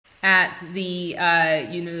at the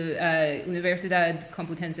Universidad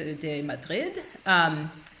Complutense de Madrid.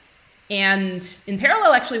 And in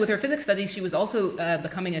parallel, actually, with her physics studies, she was also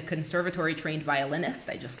becoming a conservatory-trained violinist,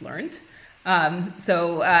 I just learned.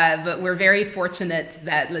 But we're very fortunate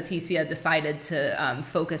that Leticia decided to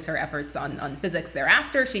focus her efforts on physics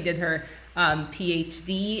thereafter. She did her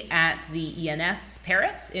PhD at the ENS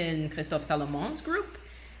Paris in Christophe Salomon's group,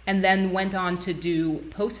 and then went on to do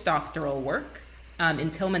postdoctoral work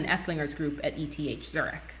in Tilman Esslinger's group at ETH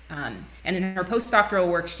Zurich. And in her postdoctoral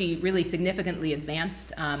work, she really significantly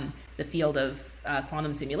advanced the field of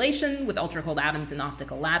quantum simulation with ultra-cold atoms and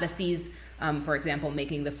optical lattices. For example,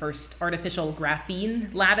 making the first artificial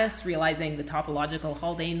graphene lattice, realizing the topological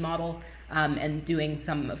Haldane model, and doing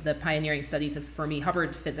some of the pioneering studies of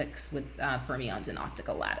Fermi-Hubbard physics with fermions and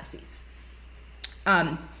optical lattices.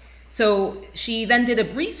 So she then did a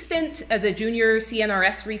brief stint as a junior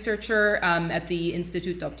CNRS researcher at the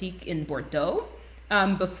Institut d'Optique in Bordeaux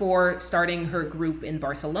before starting her group in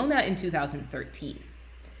Barcelona in 2013.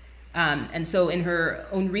 And so in her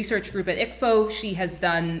own research group at ICFO, she has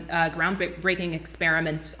done groundbreaking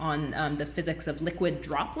experiments on the physics of liquid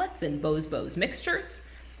droplets in Bose-Bose mixtures.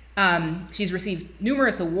 She's received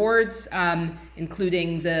numerous awards,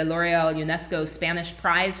 including the L'Oréal UNESCO Spanish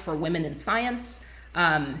Prize for Women in Science,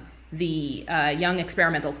 the Young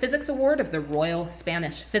Experimental Physics Award of the Royal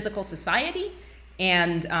Spanish Physical Society,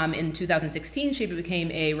 and in 2016, she became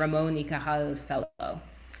a Ramon y Cajal Fellow.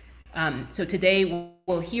 So today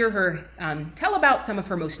we'll hear her tell about some of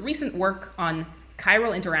her most recent work on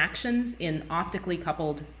chiral interactions in optically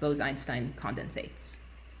coupled Bose-Einstein condensates.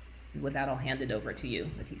 And with that, I'll hand it over to you,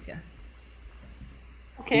 Leticia.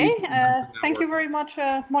 Okay, thank you very much,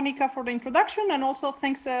 Monica, for the introduction, and also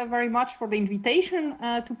thanks very much for the invitation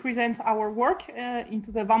to present our work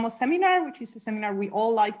into the VAMOS seminar, which is a seminar we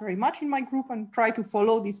all like very much in my group and try to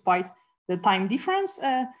follow despite the time difference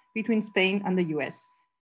between Spain and the US.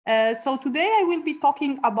 So today I will be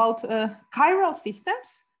talking about chiral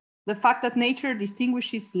systems, the fact that nature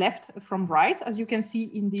distinguishes left from right, as you can see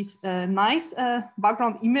in this nice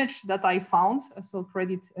background image that I found. So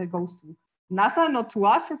credit goes to NASA, not to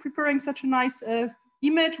us, for preparing such a nice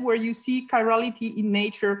image where you see chirality in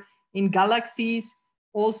nature, in galaxies,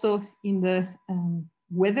 also in the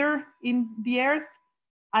weather in the Earth,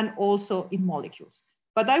 and also in molecules.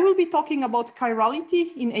 But I will be talking about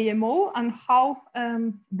chirality in AMO and how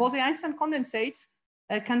Bose-Einstein condensates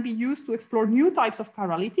can be used to explore new types of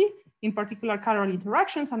chirality, in particular chiral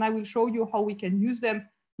interactions, and I will show you how we can use them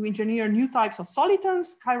to engineer new types of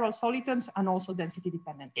solitons, chiral solitons, and also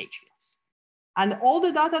density-dependent gauge fields. And all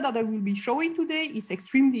the data that I will be showing today is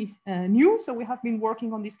extremely new. So we have been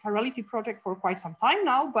working on this chirality project for quite some time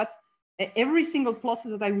now, but every single plot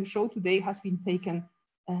that I will show today has been taken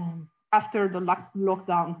after the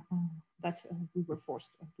lockdown that we were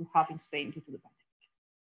forced to have in Spain due to the pandemic.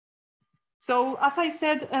 So as I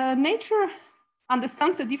said, nature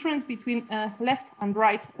understands the difference between left and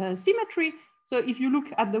right symmetry. So if you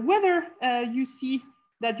look at the weather, you see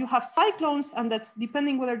that you have cyclones, and that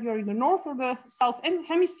depending whether you're in the north or the south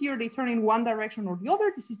hemisphere, they turn in one direction or the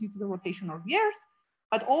other. This is due to the rotation of the Earth.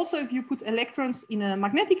 But also if you put electrons in a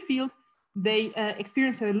magnetic field, they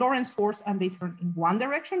experience a Lorentz force and they turn in one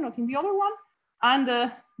direction, not in the other one.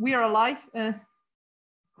 And we are alive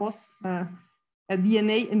because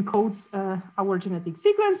DNA encodes our genetic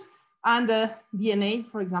sequence. And DNA,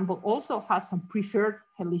 for example, also has some preferred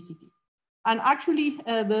helicity. And actually,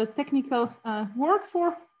 the technical word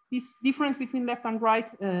for this difference between left and right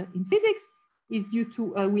in physics is due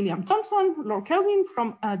to William Thomson, Lord Kelvin,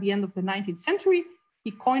 from the end of the 19th century. He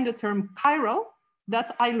coined the term chiral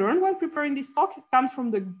that I learned while preparing this talk. It comes from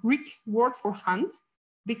the Greek word for hand,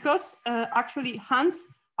 because actually hands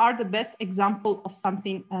are the best example of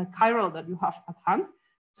something chiral that you have at hand.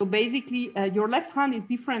 So basically, your left hand is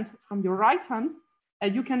different from your right hand.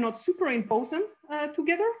 You cannot superimpose them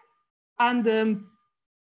together. And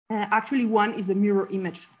actually one is a mirror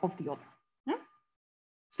image of the other. Yeah?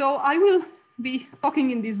 So I will be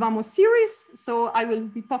talking in this VAMOS series. So I will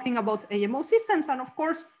be talking about AMO systems. And of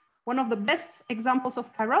course, one of the best examples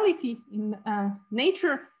of chirality in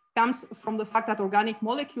nature comes from the fact that organic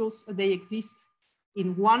molecules, they exist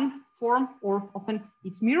in one form, or often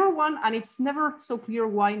it's mirror one, and it's never so clear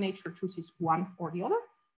why nature chooses one or the other.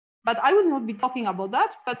 But I will not be talking about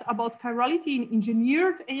that, but about chirality in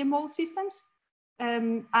engineered AMO systems.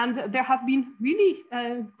 And there have been really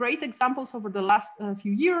great examples over the last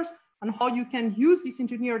few years on how you can use these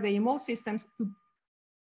engineered AMO systems to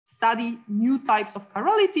study new types of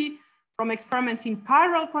chirality, from experiments in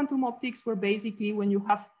chiral quantum optics, where basically when you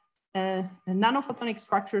have nanophotonic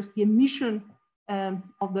structures, the emission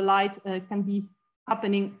of the light can be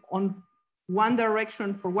happening on one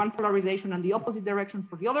direction for one polarization and the opposite direction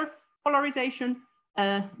for the other polarization.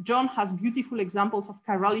 John has beautiful examples of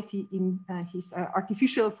chirality in his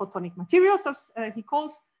artificial photonic materials, as he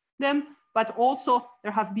calls them, but also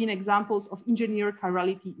there have been examples of engineered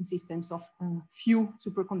chirality in systems of few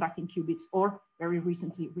superconducting qubits or very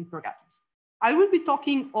recently Rydberg atoms. I will be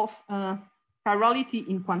talking of chirality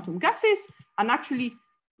in quantum gases, and actually,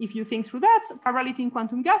 if you think through that, chirality in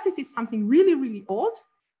quantum gases is something really, really old.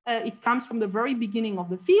 It comes from the very beginning of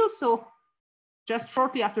the field. So just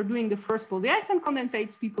shortly after doing the first Bose-Einstein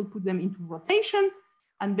condensates, people put them into rotation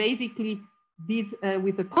and basically did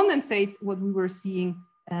with the condensates what we were seeing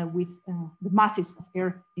with the masses of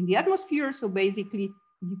air in the atmosphere. So basically,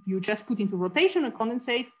 if you just put into rotation a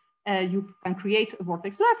condensate, you can create a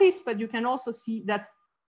vortex lattice, but you can also see that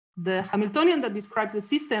the Hamiltonian that describes the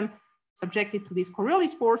system subjected to this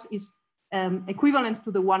Coriolis force is equivalent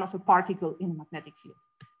to the one of a particle in a magnetic field.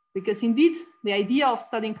 Because indeed, the idea of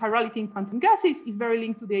studying chirality in quantum gases is very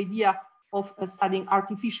linked to the idea of studying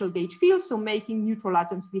artificial gauge fields, so making neutral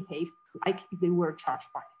atoms behave like if they were charged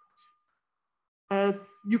particles.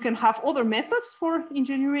 You can have other methods for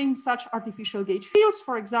engineering such artificial gauge fields.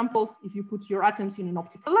 For example, if you put your atoms in an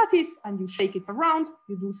optical lattice and you shake it around,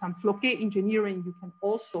 you do some Floquet engineering, you can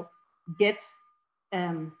also get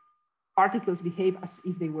particles behave as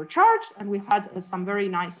if they were charged. And we had some very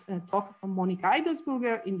nice talk from Monika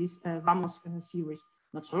Eidelsburger in this VAMOS series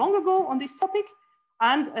not so long ago on this topic.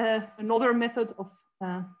 And another method of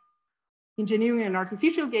engineering an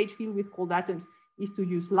artificial gauge field with cold atoms is to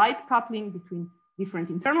use light coupling between different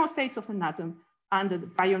internal states of an atom. And the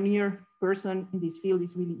pioneer person in this field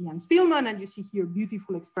is really Ian Spielman. And you see here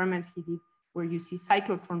beautiful experiments he did where you see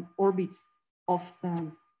cyclotron orbits of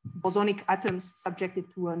bosonic atoms subjected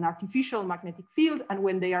to an artificial magnetic field. And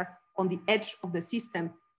when they are on the edge of the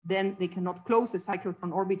system, then they cannot close the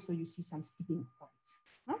cyclotron orbit. So you see some skipping points.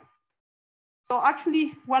 No? So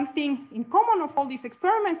actually one thing in common of all these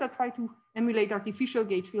experiments that try to emulate artificial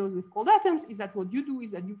gauge fields with cold atoms is that what you do is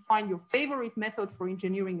that you find your favorite method for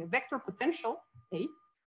engineering a vector potential, A,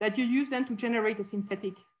 that you use then to generate a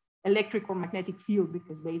synthetic electric or magnetic field,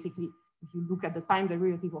 because basically if you look at the time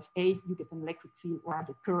derivative of A, you get an electric field, or at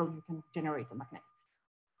the curl, you can generate a magnetic.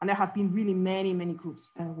 And there have been really many, many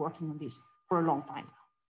groups working on this for a long time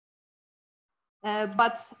now.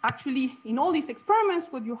 But actually, in all these experiments,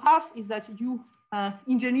 what you have is that you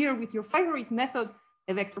engineer with your favorite method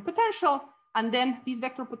a vector potential, and then this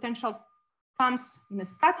vector potential comes in a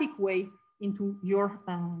static way into your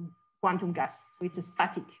quantum gas. So it's a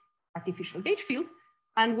static artificial gauge field.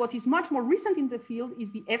 And what is much more recent in the field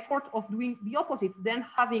is the effort of doing the opposite, then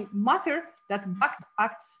having matter that back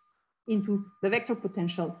acts into the vector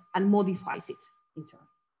potential and modifies it in turn.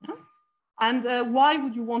 Yeah? And why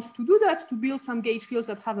would you want to do that? To build some gauge fields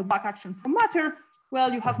that have a back action from matter?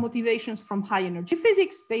 Well, you have motivations from high energy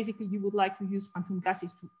physics. Basically, you would like to use quantum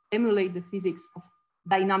gases to emulate the physics of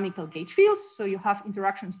dynamical gauge fields. So you have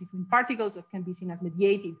interactions between particles that can be seen as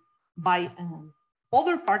mediated by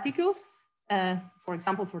other particles. For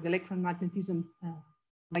example, for the electromagnetism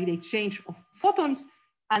by the exchange of photons.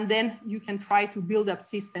 And then you can try to build up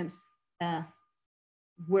systems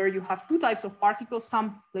where you have two types of particles.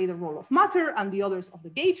 Some play the role of matter and the others of the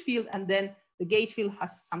gauge field. And then the gauge field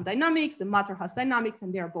has some dynamics, the matter has dynamics,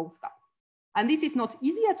 and they are both coupled. And this is not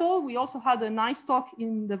easy at all. We also had a nice talk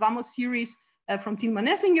in the VAMOS series from Tilman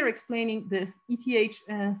Esslinger explaining the ETH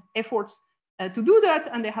efforts to do that.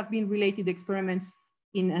 And there have been related experiments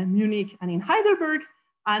in Munich and in Heidelberg.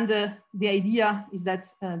 And the idea is that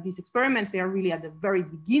these experiments, they are really at the very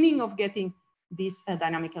beginning of getting these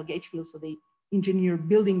dynamical gauge fields. So they engineer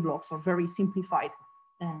building blocks or very simplified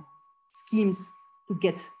schemes to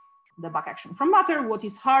get the back action from matter. What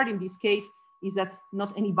is hard in this case is that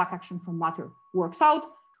not any back action from matter works out,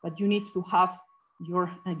 but you need to have your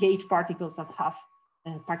gauge particles that have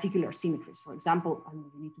particular symmetries. For example,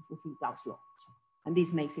 you need to fulfill Gauss' law. And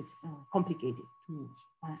this makes it complicated to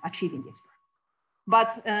achieve in the experiment.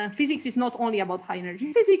 But physics is not only about high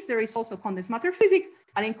energy physics, there is also condensed matter physics.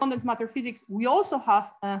 And in condensed matter physics, we also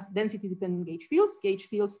have density dependent gauge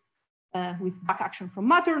fields with back action from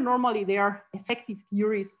matter. Normally they are effective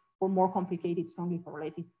theories for more complicated, strongly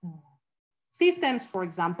correlated systems. For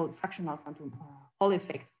example, fractional quantum Hall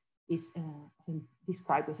effect is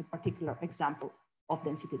described with a particular example of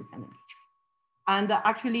density dependent gauge field. And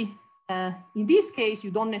actually, in this case,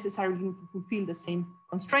 you don't necessarily need to fulfill the same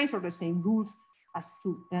constraints or the same rules as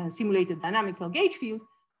to simulate a dynamical gauge field.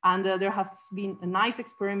 And there has been a nice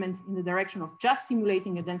experiment in the direction of just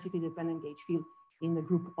simulating a density dependent gauge field in the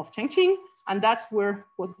group of Chengqing. And that's where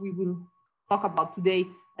what we will talk about today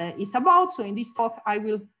is about. So in this talk, I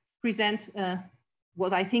will present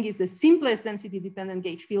what I think is the simplest density-dependent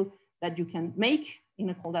gauge field that you can make in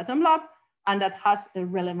a cold atom lab, and that has a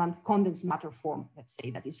relevant condensed matter form, let's say,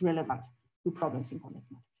 that is relevant to problems in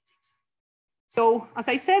condensed matter physics. So as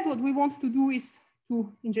I said, what we want to do is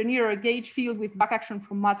to engineer a gauge field with back action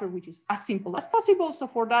from matter, which is as simple as possible. So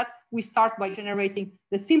for that, we start by generating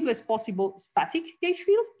the simplest possible static gauge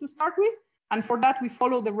field to start with. And for that, we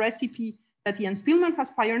follow the recipe that Ian Spillman has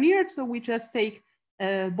pioneered. So we just take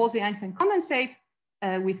a Bose-Einstein condensate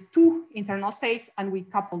with two internal states, and we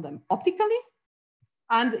couple them optically.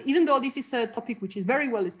 And even though this is a topic which is very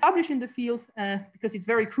well established in the field, because it's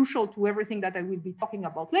very crucial to everything that I will be talking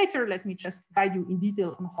about later, let me just guide you in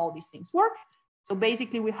detail on how these things work. So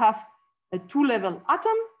basically, we have a two-level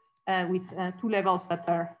atom with two levels that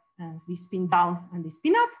are the spin down and the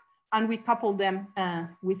spin up, and we couple them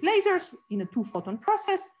with lasers in a two-photon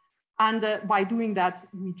process. And by doing that,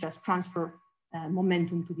 we just transfer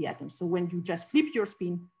momentum to the atom. So when you just flip your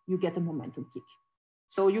spin, you get a momentum kick.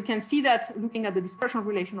 So you can see that looking at the dispersion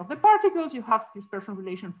relation of the particles, you have dispersion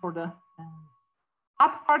relation for the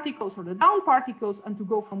up particles or the down particles, and to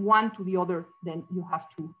go from one to the other, then you have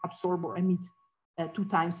to absorb or emit 2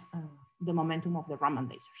 times the momentum of the Raman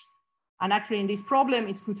lasers. And actually in this problem,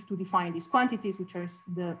 it's good to define these quantities, which are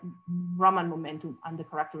the Raman momentum and the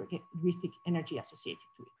characteristic energy associated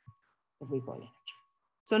to it, the recoil energy.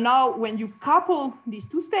 So now when you couple these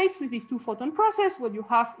two states with this two-photon process, what you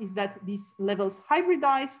have is that these levels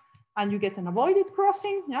hybridize and you get an avoided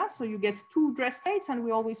crossing. Yeah, so you get two dress states, and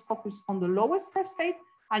we always focus on the lowest dress state,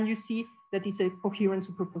 and you see that is a coherent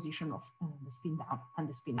superposition of the spin down and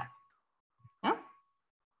the spin up. Yeah?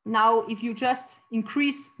 Now, if you just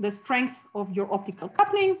increase the strength of your optical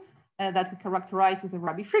coupling that we characterize with a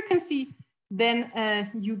Rabi frequency, then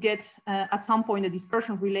you get at some point a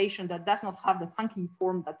dispersion relation that does not have the funky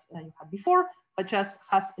form that you had before, but just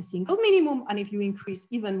has a single minimum. And if you increase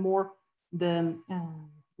even more the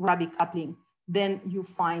Rabi coupling, then you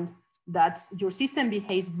find that your system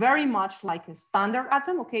behaves very much like a standard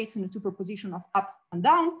atom. Okay, it's in a superposition of up and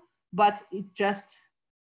down, but it just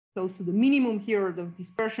close to the minimum here, the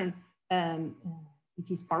dispersion, it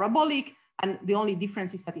is parabolic. And the only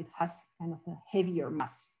difference is that it has kind of a heavier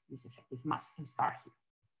mass, this effective mass M star here.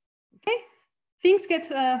 Okay, things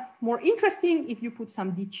get more interesting if you put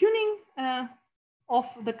some detuning of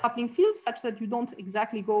the coupling field, such that you don't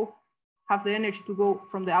exactly have the energy to go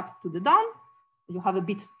from the up to the down. You have a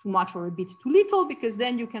bit too much or a bit too little, because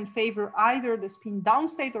then you can favor either the spin down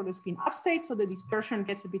state or the spin up state. So the dispersion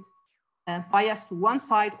gets a bit biased to one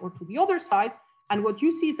side or to the other side. And what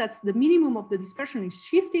you see is that the minimum of the dispersion is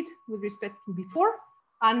shifted with respect to before.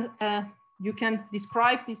 And you can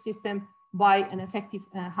describe this system by an effective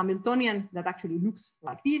Hamiltonian that actually looks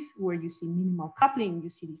like this, where you see minimal coupling, you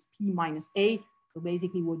see this P minus A. So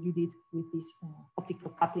basically what you did with this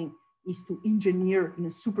optical coupling is to engineer in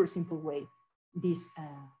a super simple way this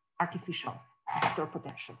artificial vector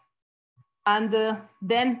potential. And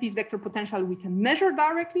then this vector potential we can measure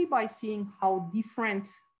directly by seeing how different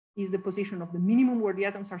is the position of the minimum where the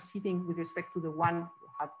atoms are sitting with respect to the one you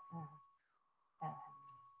had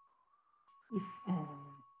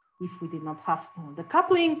if we did not have the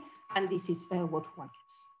coupling, and this is what one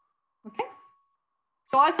gets. Okay.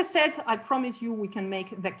 So as I said, I promise you we can make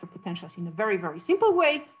vector potentials in a very, very simple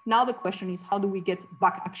way. Now the question is, how do we get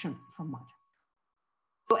back action from matter?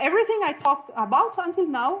 So everything I talked about until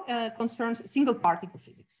now concerns single particle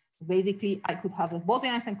physics. Basically, I could have a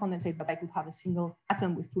Bose-Einstein condensate, but I could have a single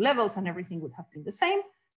atom with two levels and everything would have been the same.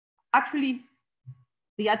 Actually,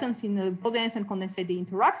 the atoms in the Bose-Einstein condensate, they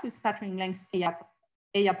interact with scattering lengths A up,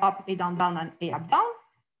 A down, down, and A up, down.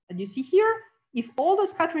 And you see here, if all the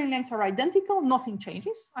scattering lengths are identical, nothing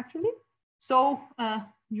changes, actually. So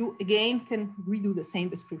you again can redo the same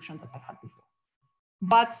description that I had before.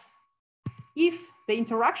 But if the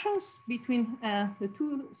interactions between the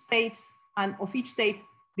two states and of each state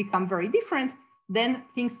become very different, then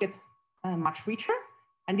things get much richer.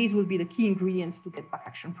 And these will be the key ingredients to get back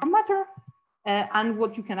action from matter. And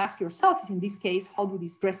what you can ask yourself is, in this case, how do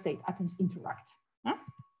these dress state atoms interact?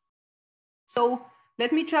 So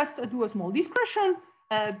let me just do a small digression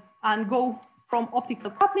and go from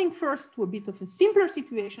optical coupling first to a bit of a simpler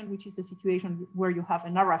situation, which is the situation where you have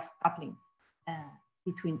an RF coupling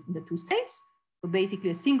between the two states. So basically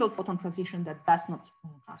a single photon transition that does not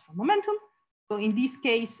transfer momentum. So in this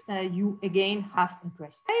case, you again have a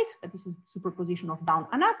dress state that is a superposition of down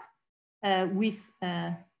and up with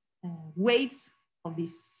weights of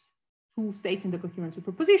these two states in the coherent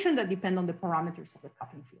superposition that depend on the parameters of the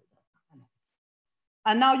coupling field.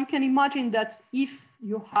 And now you can imagine that if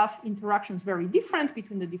you have interactions very different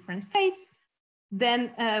between the different states,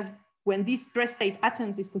 then when these stress state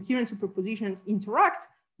atoms, these coherent superpositions interact,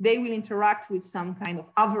 they will interact with some kind of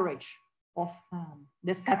average of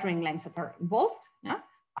the scattering lengths that are involved. Yeah?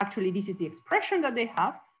 Actually, this is the expression that they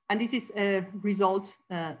have. And this is a result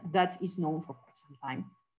that is known for quite some time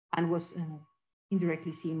and was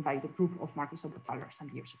indirectly seen by the group of Marcus Oberthaler some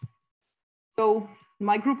years ago. So in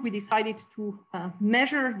my group, we decided to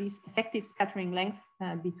measure this effective scattering length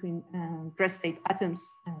between stress state atoms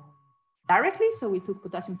directly. So we took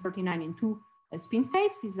potassium-39 in two spin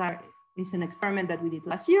states. This is an experiment that we did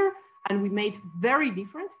last year, and we made very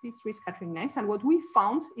different these three scattering lengths. And what we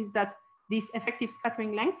found is that this effective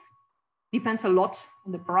scattering length depends a lot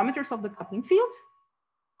on the parameters of the coupling field,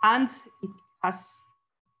 and it has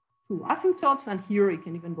two asymptotes, and here it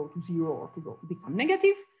can even go to 0 or to become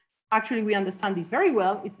negative. Actually, we understand this very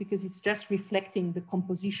well. It's because it's just reflecting the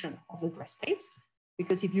composition of the stress states.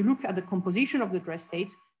 Because if you look at the composition of the stress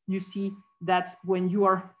states, you see that when you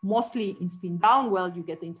are mostly in spin down, well, you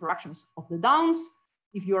get the interactions of the downs.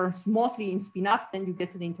 If you are mostly in spin up, then you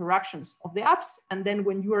get the interactions of the ups. And then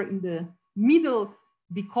when you are in the middle,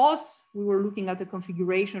 because we were looking at a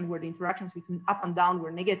configuration where the interactions between up and down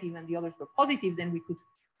were negative and the others were positive, then we could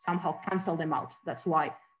somehow cancel them out. That's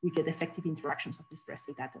why we get effective interactions of the stress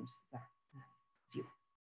state atoms that are 0.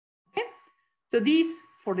 Okay, so these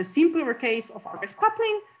for the simpler case of RF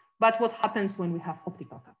coupling, but what happens when we have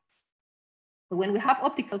optical coupling? So when we have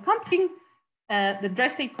optical coupling, the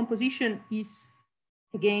stress state composition is,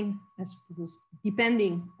 again, as was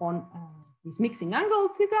depending on this mixing angle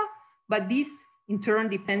theta, but this in turn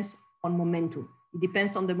depends on momentum. It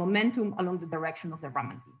depends on the momentum along the direction of the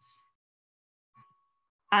Raman beams.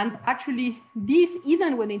 And actually, these,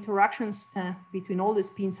 even when interactions between all the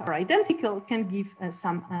spins are identical, can give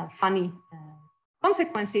some funny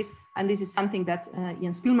consequences. And this is something that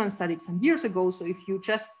Ian Spielman studied some years ago. So if you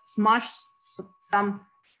just smash some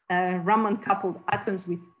Raman coupled atoms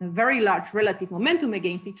with a very large relative momentum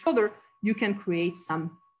against each other, you can create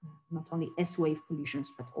some not only S-wave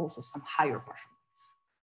collisions, but also some higher partial waves.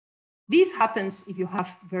 This happens if you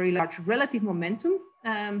have very large relative momentum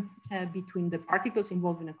between the particles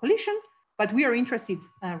involved in a collision, but we are interested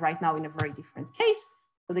right now in a very different case.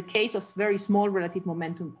 So the case of very small relative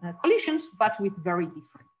momentum collisions, but with very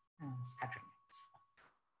different scattering lengths.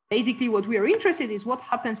 Basically, what we are interested in is what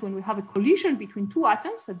happens when we have a collision between two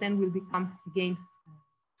atoms that then will become, again,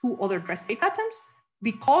 two other stress state atoms,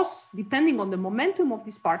 because depending on the momentum of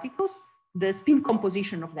these particles, the spin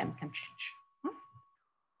composition of them can change.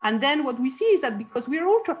 And then what we see is that because we are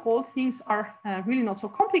ultra cold, things are really not so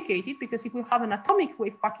complicated, because if we have an atomic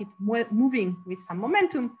wave packet moving with some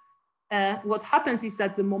momentum, what happens is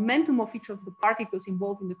that the momentum of each of the particles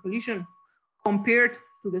involved in the collision compared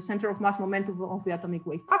to the center of mass momentum of the atomic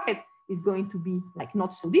wave packet is going to be like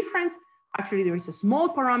not so different. Actually, there is a small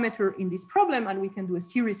parameter in this problem, and we can do a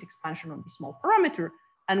series expansion on this small parameter.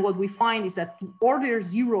 And what we find is that to order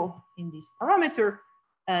 0 in this parameter,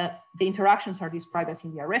 the interactions are described as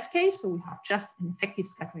in the RF case. So we have just an effective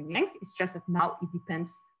scattering length. It's just that now it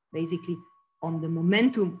depends basically on the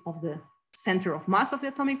momentum of the center of mass of the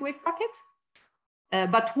atomic wave packet.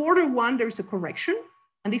 But to order 1, there is a correction.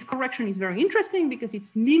 And this correction is very interesting because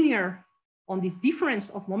it's linear on this difference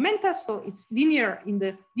of momenta. So it's linear in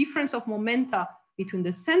the difference of momenta between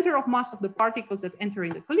the center of mass of the particles that enter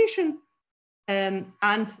in the collision and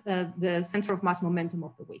the center of mass momentum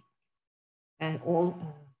of the wave. All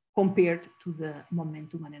compared to the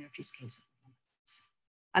momentum and energy scales of the molecules.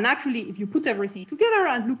 And actually, if you put everything together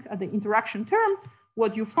and look at the interaction term,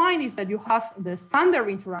 what you find is that you have the standard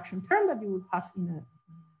interaction term that you would have in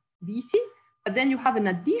a VC, but then you have an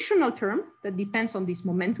additional term that depends on this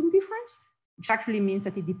momentum difference, which actually means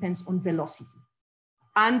that it depends on velocity.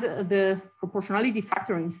 And the proportionality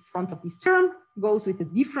factor in front of this term goes with the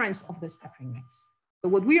difference of the scattering lengths. So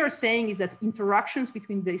what we are saying is that interactions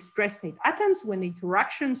between the stress state atoms, when the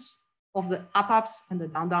interactions of the up-ups and the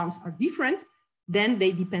down-downs are different, then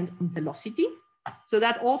they depend on velocity. So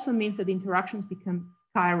that also means that the interactions become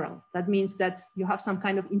chiral. That means that you have some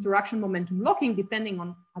kind of interaction momentum locking. Depending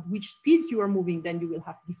on at which speed you are moving, then you will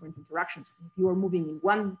have different interactions. If you are moving in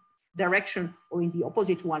one direction or in the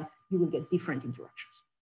opposite one, you will get different interactions.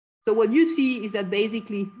 So what you see is that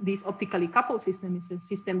basically this optically coupled system is a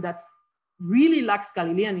system that really lacks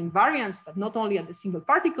Galilean invariance, but not only at the single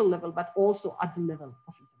particle level, but also at the level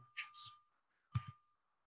of interactions.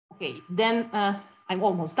 Okay, then I'm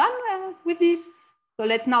almost done with this. So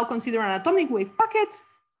let's now consider an atomic wave packet.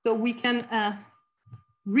 So we can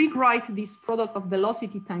rewrite this product of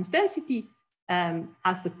velocity times density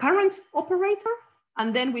as the current operator.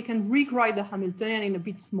 And then we can rewrite the Hamiltonian in a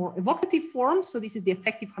bit more evocative form. So this is the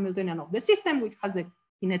effective Hamiltonian of the system, which has the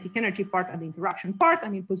kinetic energy part and the interaction part.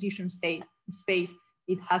 And in position state space,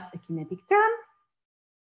 it has a kinetic term,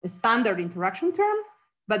 a standard interaction term,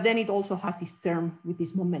 but then it also has this term with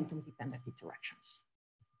these momentum-dependent interactions.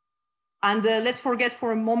 And let's forget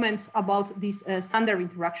for a moment about this standard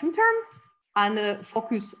interaction term and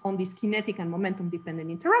focus on these kinetic and momentum-dependent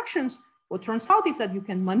interactions. What turns out is that you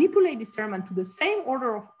can manipulate this term and to the same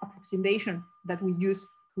order of approximation that we use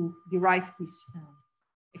to derive this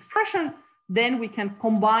expression, then we can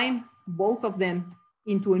combine both of them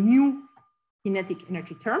into a new kinetic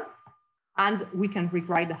energy term. And we can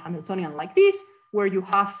rewrite the Hamiltonian like this, where you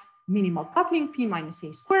have minimal coupling, P minus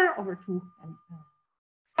A squared over 2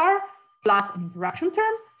 star plus an interaction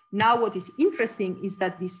term. Now what is interesting is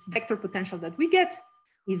that this vector potential that we get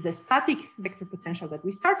is the static vector potential that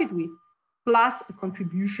we started with, plus a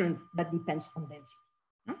contribution that depends on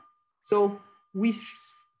density. So we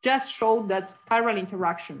just showed that chiral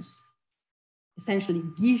interactions essentially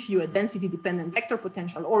give you a density-dependent vector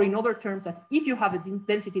potential, or in other terms, that if you have a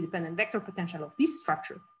density-dependent vector potential of this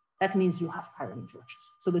structure, that means you have chiral interactions.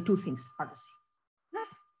 So the two things are the same.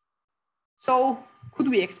 So could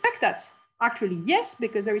we expect that? Actually, yes,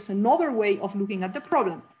 because there is another way of looking at the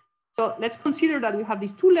problem. So let's consider that we have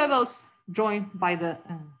these two levels joined by the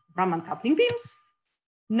Raman coupling beams.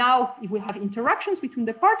 Now, if we have interactions between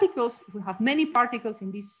the particles, if we have many particles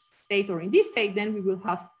in this state or in this state, then we will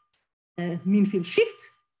have a mean field shift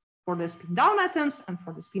for the spin down atoms and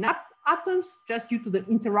for the spin up atoms, just due to the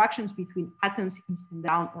interactions between atoms in spin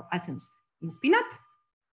down or atoms in spin up.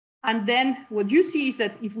 And then what you see is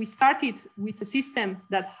that if we started with a system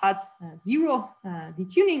that had zero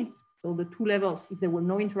detuning, so the two levels, if there were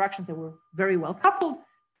no interactions, they were very well coupled,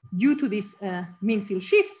 due to these mean field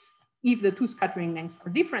shifts, if the two scattering lengths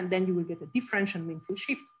are different, then you will get a differential mean field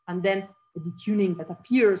shift, and then a detuning that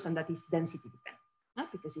appears, and that is density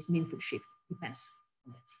dependent, because this mean field shift depends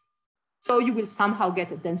on density. So you will somehow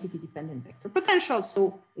get a density dependent vector potential.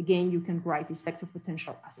 So again, you can write this vector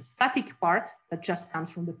potential as a static part that just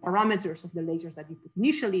comes from the parameters of the lasers that you put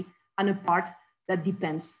initially, and a part that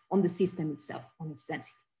depends on the system itself, on its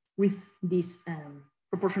density, with this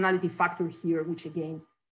proportionality factor here, which again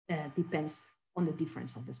depends on the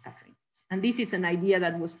difference of the scattering. And this is an idea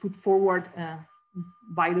that was put forward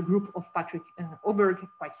by the group of Patrick Oberg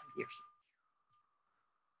quite some years ago.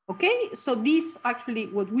 Okay, so this actually,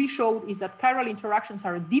 what we showed is that chiral interactions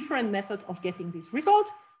are a different method of getting this result.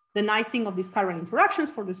 The nice thing of these chiral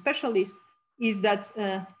interactions for the specialist is that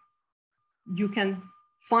you can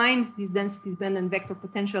find this density-dependent vector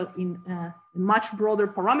potential in a much broader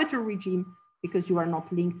parameter regime, because you are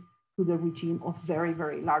not linked to the regime of very,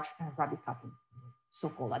 very large rabbit coupling,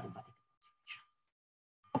 so-called adiabatic approximation.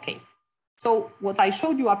 Okay. So what I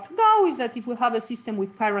showed you up to now is that if we have a system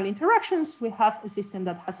with chiral interactions, we have a system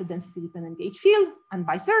that has a density-dependent gauge field and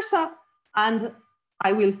vice versa. And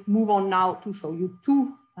I will move on now to show you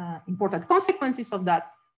two important consequences of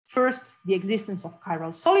that. First, the existence of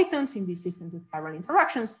chiral solitons in these systems with chiral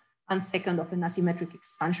interactions, and second, of an asymmetric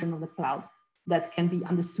expansion of the cloud that can be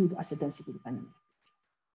understood as a density-dependent.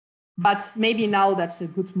 But maybe now that's a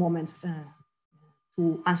good moment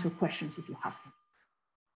to answer questions if you have them.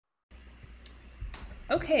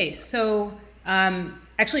 Okay, so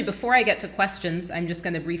actually, before I get to questions, I'm just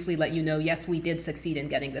going to briefly let you know, yes, we did succeed in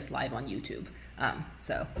getting this live on YouTube.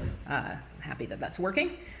 So I'm happy that that's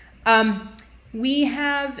working. We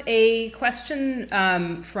have a question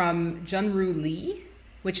from Junru Lee,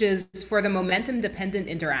 which is, for the momentum-dependent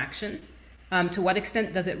interaction, to what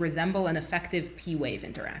extent does it resemble an effective P-wave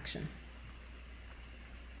interaction?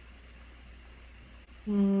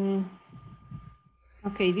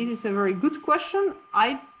 Okay, this is a very good question.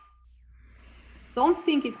 I don't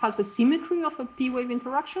think it has the symmetry of a P-wave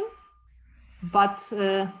interaction, but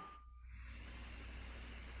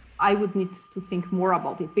I would need to think more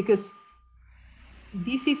about it, because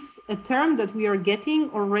this is a term that we are getting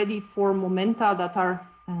already for momenta that are,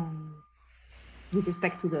 with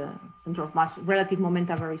respect to the center of mass, relative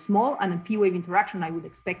momenta very small, and a P-wave interaction, I would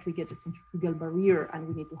expect we get a centrifugal barrier and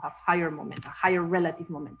we need to have higher momenta, higher relative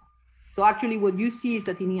momenta. So actually what you see is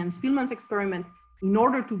that in Ian Spillman's experiment, in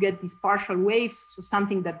order to get these partial waves, so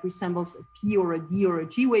something that resembles a P or a D or a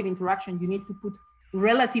G wave interaction, you need to put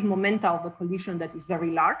relative momenta of the collision that is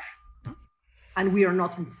very large. And we are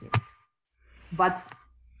not in this limit. But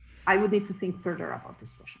I would need to think further about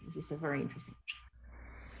this question. This is a very interesting question.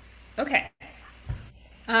 Okay.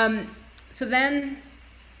 So then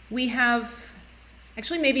we have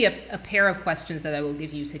actually maybe a pair of questions that I will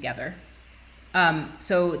give you together.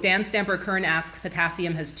 So Dan Stamper-Kern asks,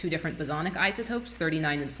 potassium has two different bosonic isotopes,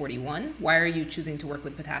 39 and 41. Why are you choosing to work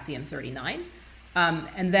with potassium 39?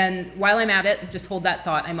 And then while I'm at it, just hold that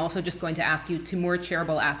thought. I'm also just going to ask you, Timur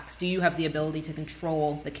Cherable asks, do you have the ability to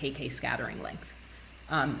control the KK scattering length?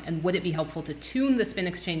 And would it be helpful to tune the spin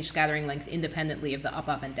exchange scattering length independently of the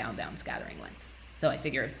up-up and down-down scattering lengths? So I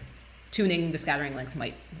figure tuning the scattering lengths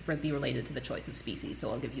might be related to the choice of species. So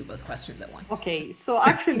I'll give you both questions at once. Okay, so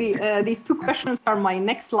actually these two questions are my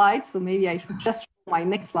next slide. So maybe I should just show my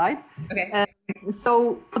next slide. Okay.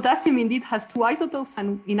 So potassium indeed has two isotopes,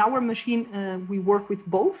 and in our machine, we work with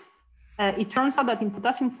both. It turns out that in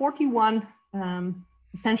potassium 41,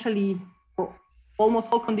 essentially for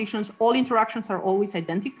almost all conditions, all interactions are always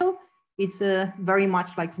identical. It's very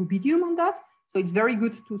much like rubidium on that. So it's very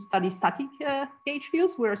good to study static gauge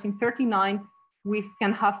fields, whereas in 39, we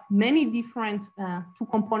can have many different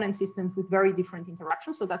two-component systems with very different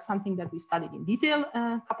interactions. So that's something that we studied in detail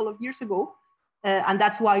a couple of years ago. And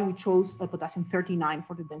that's why we chose potassium 39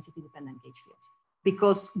 for the density-dependent gauge fields,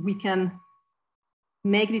 because we can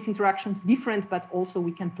make these interactions different, but also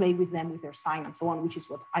we can play with them with their sign and so on, which is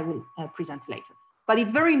what I will present later. But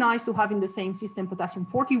it's very nice to have in the same system potassium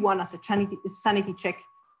 41 as a sanity check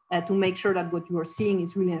to make sure that what you are seeing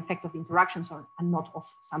is really an effect of interactions and not of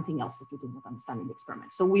something else that you did not understand in the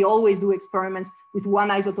experiment. So we always do experiments with one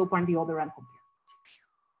isotope and the other and compare.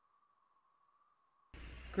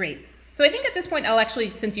 Great. So I think at this point, I'll actually,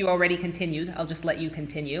 since you already continued, I'll just let you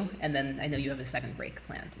continue. And then I know you have a second break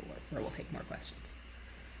planned where we'll take more questions.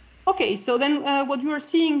 Okay, so then what you are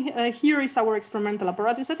seeing here is our experimental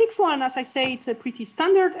apparatus at ICFO. And as I say, it's a pretty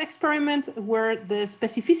standard experiment where the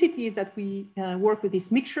specificity is that we work with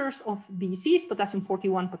these mixtures of BECs, potassium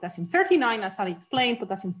 41, potassium 39. As I explained,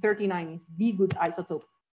 potassium 39 is the good isotope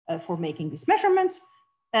for making these measurements.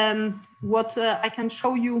 What I can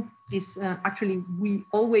show you is actually we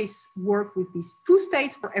always work with these two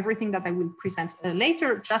states for everything that I will present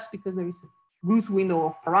later, just because there is a good window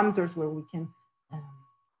of parameters where we can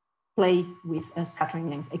play with scattering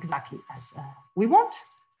length exactly as we want.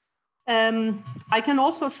 I can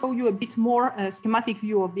also show you a bit more schematic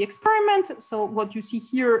view of the experiment. So what you see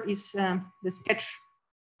here is the sketch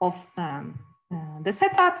of the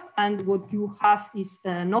setup, and what you have is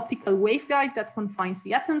an optical waveguide that confines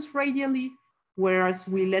the atoms radially, whereas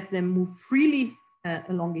we let them move freely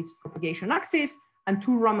along its propagation axis, and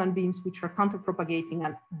two Raman beams which are counter-propagating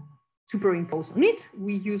and superimpose on it.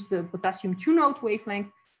 We use the potassium tune-out wavelength,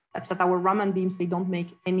 such that our Raman beams, they don't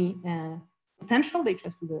make any potential, they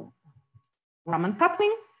just do the Raman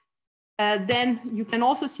coupling. Then you can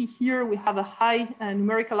also see here, we have a high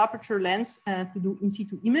numerical aperture lens to do in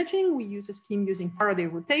situ imaging. We use a scheme using Faraday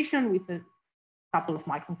rotation with a couple of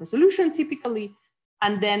micron resolution typically.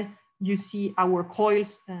 And then you see our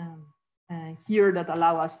coils here that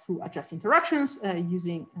allow us to adjust interactions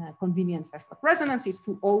using convenient feedback resonances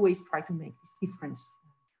to always try to make this difference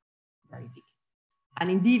very big. And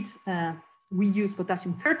indeed, we use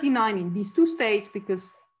potassium 39 in these two states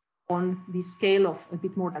because on the scale of a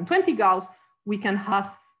bit more than 20 Gauss, we can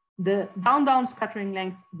have the down-down scattering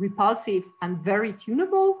length repulsive and very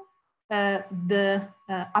tunable. The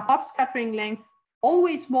up-up scattering length,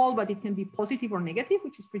 always small, but it can be positive or negative,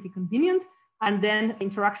 which is pretty convenient. And then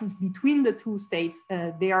interactions between the two states,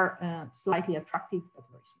 they are slightly attractive, but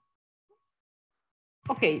very small.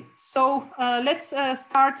 Okay, so let's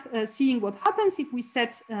start seeing what happens if we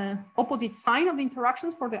set opposite sign of the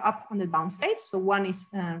interactions for the up and the down states. So one is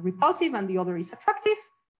repulsive and the other is attractive.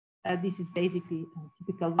 This is basically a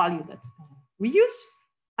typical value that we use.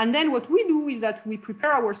 And then what we do is that we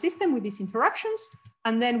prepare our system with these interactions,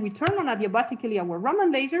 and then we turn on adiabatically our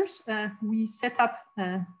Raman lasers. We set up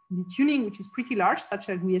the tuning, which is pretty large, such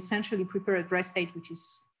that we essentially prepare a rest state, which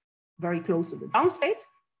is very close to the down state.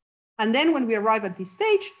 And then when we arrive at this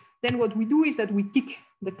stage, then what we do is that we kick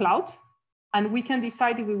the cloud, and we can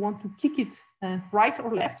decide if we want to kick it right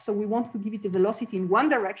or left. So we want to give it a velocity in one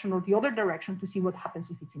direction or the other direction to see what happens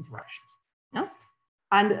with its interactions. Yeah?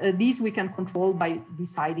 And these we can control by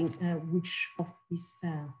deciding which of these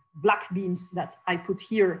black beams that I put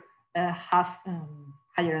here have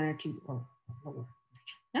higher energy or lower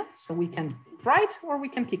energy. Yeah? So we can kick right or we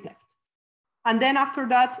can kick left. And then after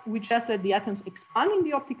that, we just let the atoms expand in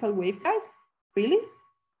the optical waveguide, really.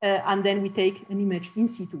 And then we take an image in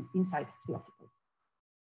situ inside the optical.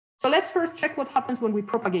 So let's first check what happens when we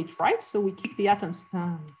propagate right. So we kick the atoms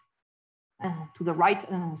to the right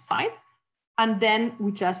side, and then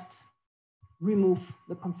we just remove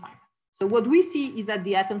the confinement. So what we see is that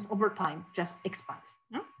the atoms over time just expand.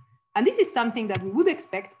 Yeah? And this is something that we would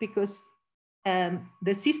expect because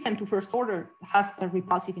the system to first order has a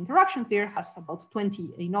repulsive interactions there, has about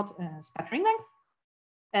 20 a knot scattering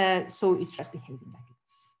length. So it's just behaving like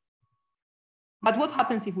this. But what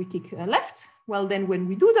happens if we kick left? Well, then when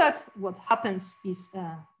we do that, what happens is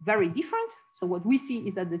very different. So what we see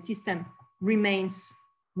is that the system remains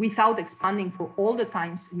without expanding for all the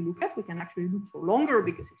times we look at. We can actually look for longer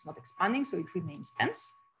because it's not expanding, so it remains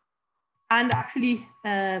tense. And actually,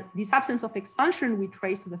 this absence of expansion we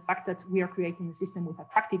trace to the fact that we are creating a system with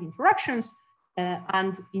attractive interactions,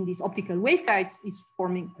 and in these optical waveguides is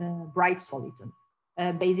forming a bright soliton.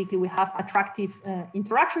 Basically, we have attractive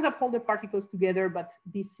interactions that hold the particles together, but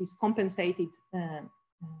this is compensated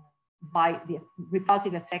by the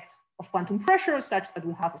repulsive effect of quantum pressure, such that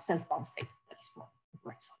we have a self-bound state that is forming a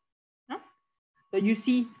bright solid. Yeah? So you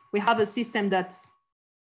see, we have a system that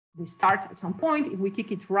we start at some point. If we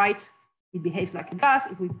kick it right, it behaves like a gas.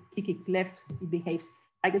 If we kick it left, it behaves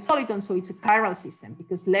like a soliton. So it's a chiral system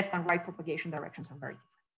because left and right propagation directions are very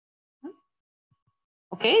different.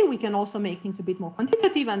 Okay, we can also make things a bit more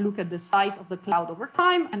quantitative and look at the size of the cloud over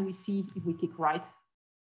time. And we see if we kick right,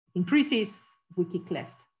 it increases. If we kick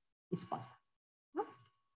left, it's constant.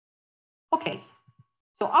 Okay,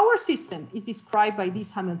 so our system is described by this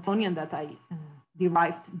Hamiltonian that I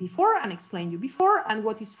derived before and explained you before. And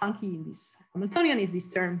what is funky in this Hamiltonian is this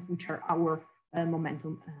term, which are our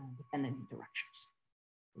momentum dependent interactions.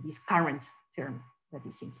 This current term that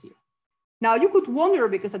is in here. Now you could wonder,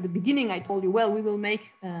 because at the beginning I told you, well, we will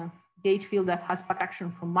make a gauge field that has back action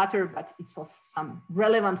from matter, but it's of some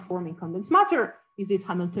relevant form in condensed matter. Is this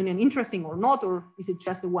Hamiltonian interesting or not? Or is it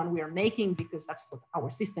just the one we are making because that's what our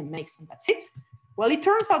system makes and that's it? Well, it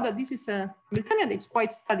turns out that this is a Hamiltonian that's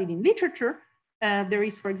quite studied in literature. There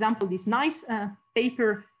is, for example, this nice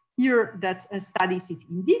paper here that studies it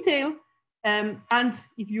in detail. And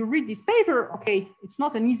if you read this paper, okay, it's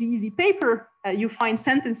not an easy paper. You find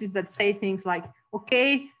sentences that say things like,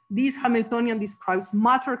 okay, this Hamiltonian describes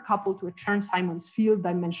matter coupled to a Chern-Simons field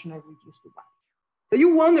dimensionally reduced to 1. So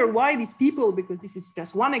you wonder why these people, because this is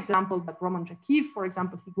just one example, but Roman Jakiv, for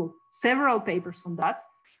example, he wrote several papers on that,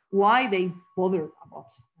 why they bothered about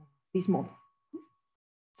this model.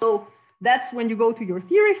 So that's when you go to your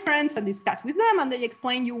theory friends and discuss with them, and they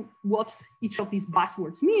explain you what each of these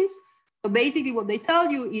buzzwords means. So basically what they tell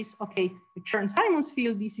you is, okay, the Chern-Simons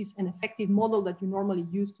field, this is an effective model that you normally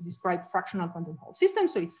use to describe fractional quantum Hall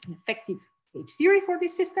systems. So it's an effective gauge theory for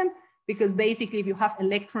this system, because basically if you have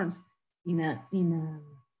electrons in a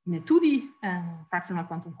 2D fractional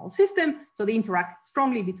quantum Hall system, so they interact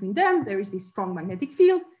strongly between them. There is this strong magnetic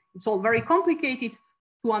field. It's all very complicated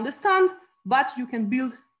to understand, but you can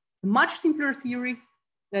build a much simpler theory,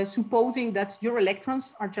 supposing that your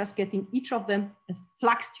electrons are just getting each of them a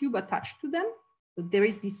flux tube attached to them. So there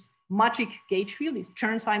is this magic gauge field, this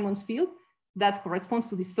Chern-Simons field that corresponds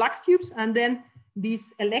to these flux tubes. And then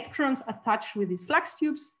these electrons attached with these flux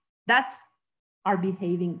tubes that are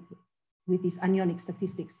behaving with these anionic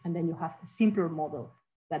statistics. And then you have a simpler model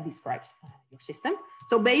that describes your system.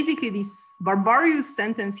 So basically this barbarous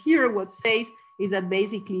sentence here, what says is that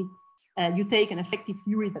basically you take an effective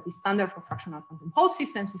theory that is standard for fractional quantum Hall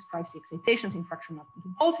systems, describes the excitations in fractional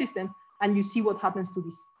quantum Hall systems, and you see what happens to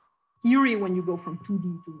this theory when you go from 2D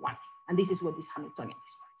to 1. And this is what this Hamiltonian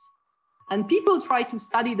describes. And people try to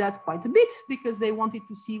study that quite a bit because they wanted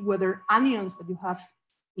to see whether anions that you have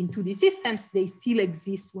in 2D systems, they still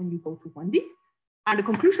exist when you go to 1D. And the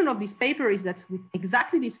conclusion of this paper is that with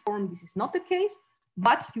exactly this form, this is not the case,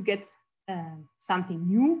 but you get something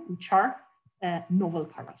new, which are novel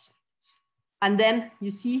chiral solids. And then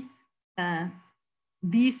you see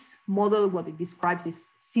this model, what it describes is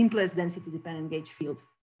simplest density dependent gauge field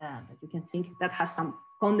that you can think that has some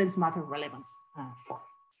condensed matter relevant form.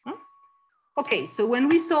 Okay, so when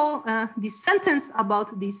we saw this sentence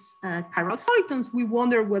about these chiral solitons, we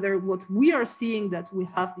wonder whether what we are seeing, that we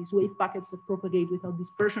have these wave packets that propagate without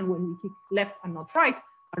dispersion when we kick left and not right,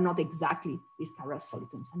 are not exactly these chiral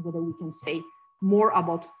solitons, and whether we can say more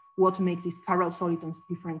about what makes these chiral solitons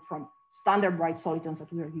different from standard bright solitons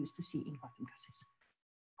that we are used to see in quantum gases.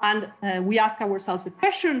 And we ask ourselves the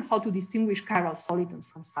question, how to distinguish chiral solitons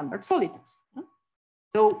from standard solitons.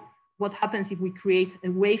 So what happens if we create a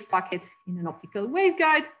wave packet in an optical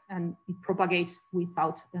waveguide and it propagates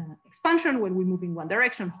without expansion when we move in one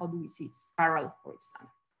direction? How do we see it's chiral or it's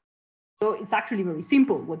standard? So it's actually very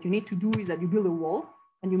simple. What you need to do is that you build a wall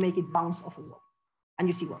and you make it bounce off a zone and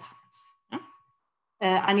you see what happens.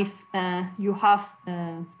 And if you have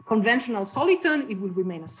a conventional soliton, it will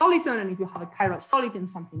remain a soliton. And if you have a chiral soliton,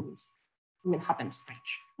 something will happen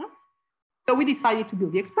strange. So we decided to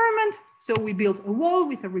build the experiment. So we built a wall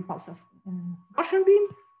with a repulsive Gaussian beam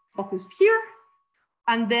focused here.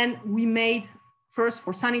 And then we made first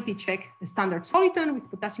for sanity check a standard soliton with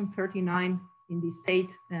potassium 39 in this state,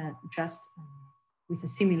 just with a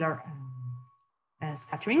similar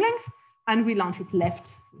scattering length. And we launch it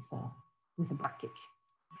left with a back kick.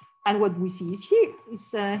 And what we see is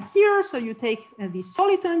here. So you take this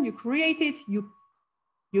soliton, you create it,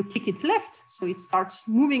 you kick it left. So it starts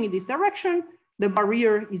moving in this direction. The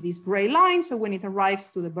barrier is this gray line. So when it arrives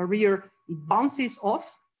to the barrier, it bounces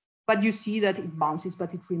off. But you see that it bounces,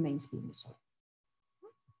 but it remains being a soliton.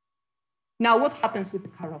 Now, what happens with the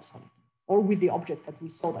chiral soliton, or with the object that we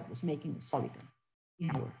saw that was making the soliton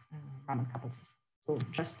in our Raman coupled system? So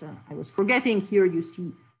just, I was forgetting, here you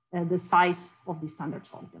see the size of the standard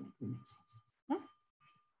soliton. It remains constant.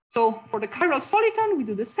 So for the chiral soliton, we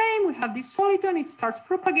do the same. We have this soliton, it starts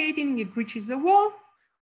propagating, it reaches the wall,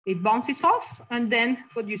 it bounces off, and then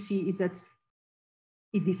what you see is that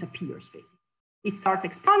it disappears, basically. It starts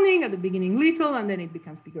expanding at the beginning little, and then it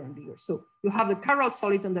becomes bigger and bigger. So you have the chiral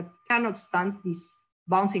soliton that cannot stand this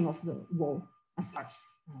bouncing off the wall and starts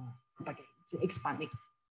propagating, so expanding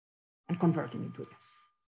and converting into a gas.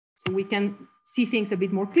 So we can see things a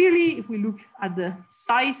bit more clearly if we look at the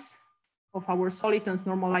size of our solitons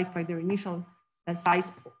normalized by their initial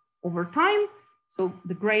size over time. So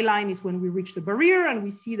the gray line is when we reach the barrier, and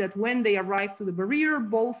we see that when they arrive to the barrier,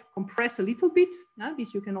 both compress a little bit.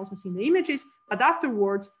 This you can also see in the images, but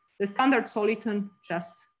afterwards, the standard soliton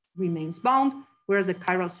just remains bound, whereas the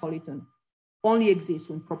chiral soliton only exists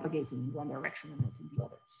when propagating in one direction and not in the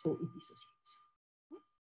other. So it dissociates.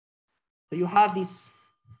 So you have this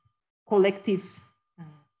collective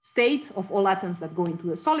state of all atoms that go into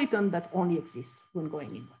the soliton that only exist when going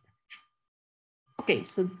in one direction. Okay,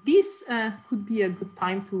 so this could be a good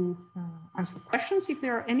time to answer questions if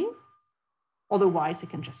there are any. Otherwise, I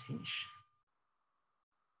can just finish.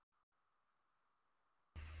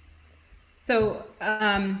 So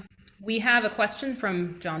we have a question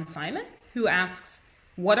from John Simon, who asks,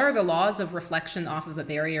 what are the laws of reflection off of a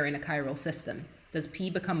barrier in a chiral system? Does P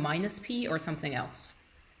become minus P or something else?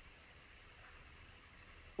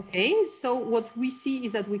 Okay, so what we see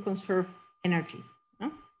is that we conserve energy.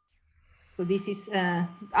 So this is,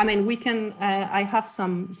 I mean, we can, I have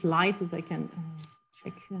some slides that I can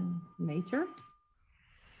check later.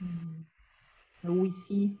 We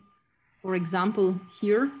see, for example,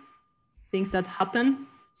 here, things that happen.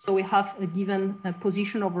 So we have a given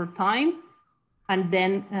position over time, and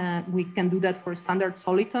then we can do that for a standard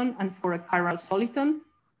soliton and for a chiral soliton.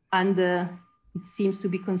 And it seems to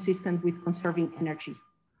be consistent with conserving energy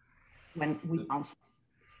when we bounce.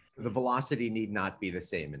 The velocity need not be the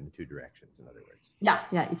same in the two directions, in other words.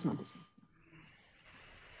 Yeah, it's not the same.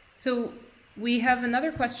 So we have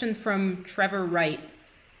another question from Trevor Wright,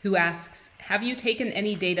 who asks, have you taken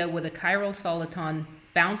any data with a chiral soliton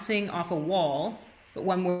bouncing off a wall, but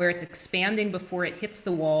one where it's expanding before it hits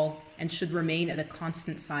the wall and should remain at a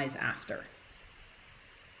constant size after?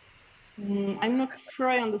 I'm not sure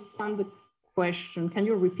I understand the question. Can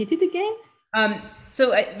you repeat it again?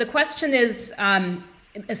 So the question is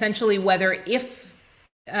essentially whether if,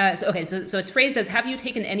 so it's phrased as, have you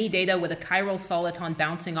taken any data with a chiral soliton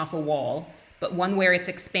bouncing off a wall, but one where it's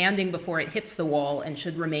expanding before it hits the wall and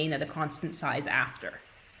should remain at a constant size after?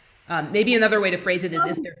 Maybe another way to phrase it is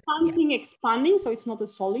there something expanding, so it's not a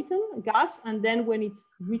soliton, a gas, and then when it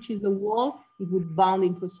reaches the wall, it would bound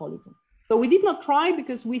into a soliton. So we did not try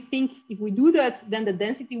because we think if we do that, then the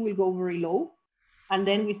density will go very low. And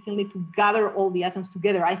then we still need to gather all the atoms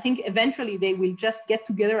together. I think eventually they will just get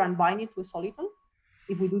together and bind into a soliton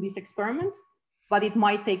if we do this experiment, but it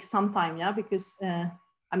might take some time, yeah, because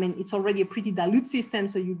I mean, it's already a pretty dilute system,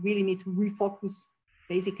 so you really need to refocus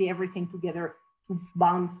basically everything together to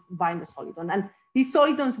bind the soliton. And these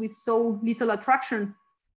solitons with so little attraction,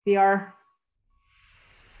 they are,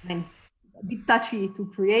 I mean, a bit touchy to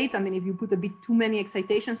create. I mean, if you put a bit too many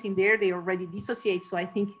excitations in there, they already dissociate. So I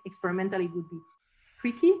think experimentally it would be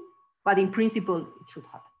tricky, but in principle, it should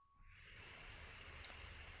happen.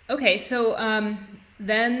 Okay, so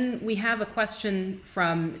then we have a question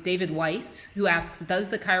from David Weiss, who asks, does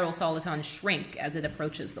the chiral soliton shrink as it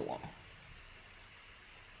approaches the wall?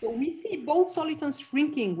 So we see both solitons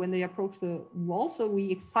shrinking when they approach the wall. So we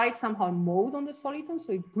excite somehow mode on the soliton.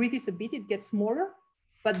 So it breathes a bit, it gets smaller.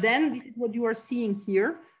 But then this is what you are seeing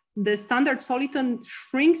here. The standard soliton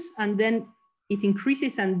shrinks and then it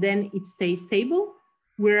increases and then it stays stable.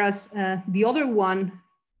 Whereas the other one,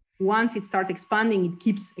 once it starts expanding, it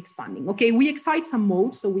keeps expanding. Okay, we excite some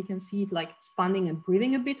modes, so we can see it like expanding and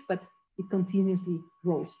breathing a bit, but it continuously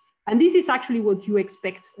grows. And this is actually what you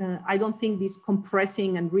expect. I don't think this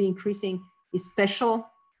compressing and re-increasing is special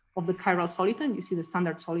of the chiral soliton. You see the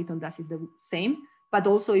standard soliton does it the same, but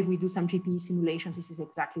also if we do some GPE simulations, this is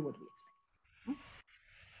exactly what we expect.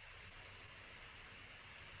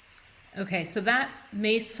 Okay, so that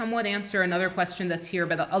may somewhat answer another question that's here,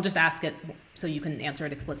 but I'll just ask it so you can answer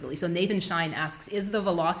it explicitly. So Nathan Shine asks, is the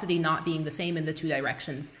velocity not being the same in the two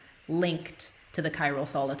directions linked to the chiral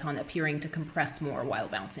soliton appearing to compress more while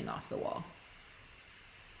bouncing off the wall?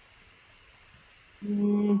 The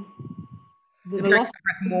appearing to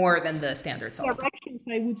compress more than the standard soliton. Directions,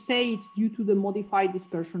 I would say it's due to the modified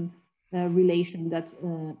dispersion relation that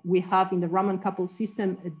we have in the Raman-coupled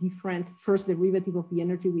system, a different first derivative of the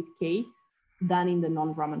energy with K than in the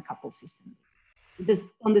non-Raman-coupled system. It is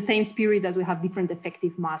on the same spirit as we have different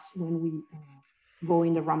effective mass when we go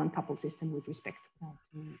in the Raman-coupled system with respect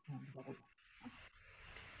to double.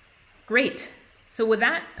 Great. So with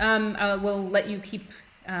that, we'll let you keep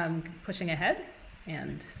pushing ahead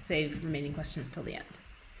and save remaining questions till the end.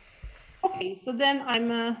 Okay, so then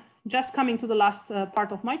I'm just coming to the last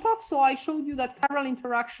part of my talk. So I showed you that chiral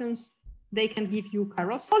interactions, they can give you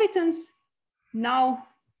chiral solitons. Now,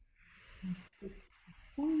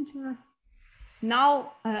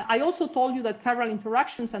 I also told you that chiral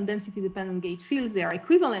interactions and density-dependent gauge fields, they are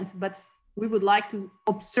equivalent, but we would like to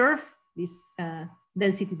observe this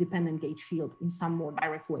density-dependent gauge field in some more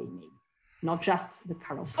direct way, maybe, not just the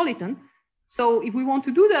chiral soliton. So if we want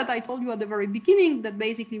to do that, I told you at the very beginning that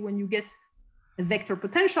basically when you get a vector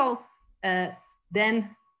potential,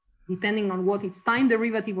 then depending on what its time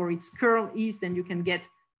derivative or its curl is, then you can get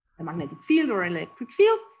a magnetic field or electric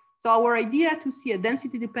field. So our idea to see a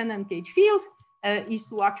density-dependent gauge field is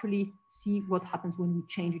to actually see what happens when we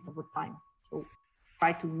change it over time. So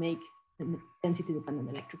try to make a density-dependent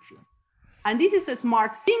electric field. And this is a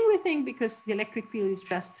smart thing, we think, because the electric field is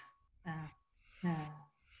just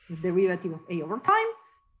the derivative of A over time.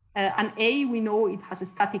 And A, we know it has a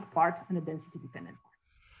static part and a density-dependent part.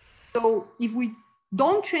 So if we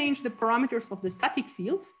don't change the parameters of the static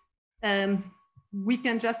field, we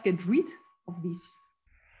can just get rid of this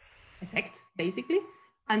effect, basically,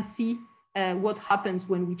 and see what happens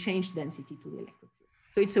when we change density to the electric field.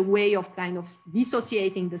 So it's a way of kind of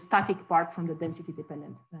dissociating the static part from the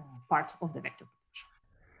density-dependent part of the vector potential.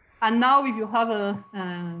 And now if you have a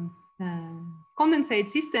condensate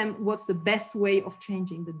system, what's the best way of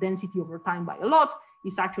changing the density over time by a lot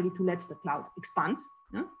is actually to let the cloud expand,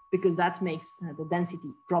 because that makes the density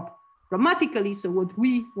drop dramatically. So what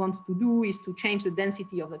we want to do is to change the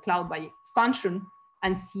density of the cloud by expansion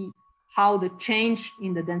and see how the change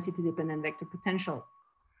in the density-dependent vector potential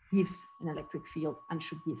gives an electric field and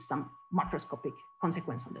should give some macroscopic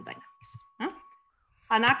consequence on the dynamics.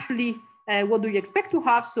 And actually, what do you expect to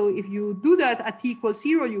have? So if you do that at t equals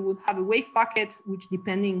 0, you would have a wave packet, which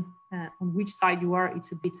depending on which side you are,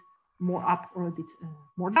 it's a bit more up or a bit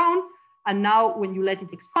more down. And now when you let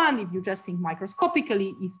it expand, if you just think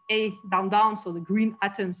microscopically, if A down, down, so the green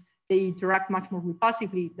atoms, they interact much more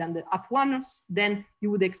repulsively than the up ones, then you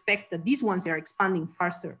would expect that these ones are expanding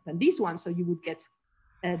faster than these ones. So you would get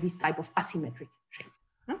this type of asymmetric shape.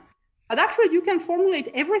 But actually you can formulate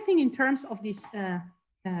everything in terms of this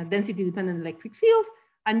density-dependent electric field.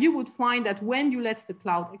 And you would find that when you let the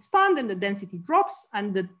cloud expand, then the density drops,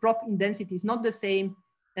 and the drop in density is not the same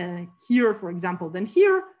here, for example, than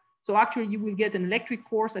here. So actually you will get an electric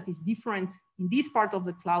force that is different in this part of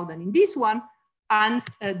the cloud than in this one. And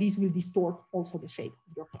this will distort also the shape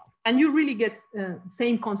of your cloud. And you really get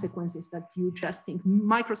same consequences that you just think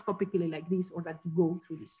microscopically like this, or that you go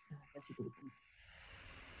through this density dependent.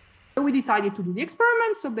 So we decided to do the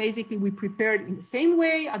experiment. So basically we prepared in the same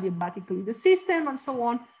way, adiabatically the system and so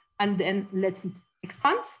on, and then let it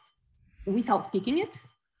expand without kicking it.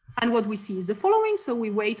 And what we see is the following. So we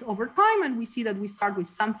wait over time and we see that we start with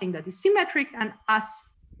something that is symmetric, and as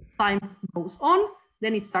time goes on,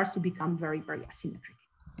 then it starts to become very, very asymmetric.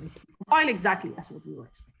 Profile exactly as what we were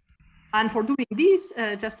expecting. And for doing this,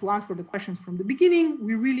 just to answer the questions from the beginning,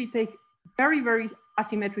 we really take very, very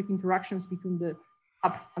asymmetric interactions between the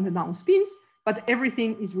up and the down spins, but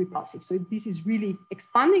everything is repulsive. So this is really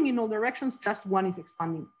expanding in all directions, just one is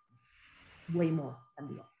expanding way more than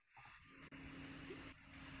the other.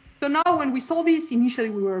 So now when we saw this, initially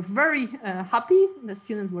we were very happy, the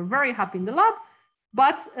students were very happy in the lab,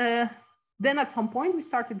 but then at some point we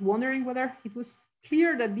started wondering whether it was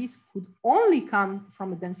clear that this could only come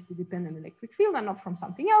from a density-dependent electric field and not from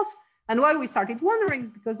something else. And why we started wondering is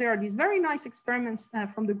because there are these very nice experiments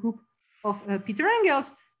from the group of Peter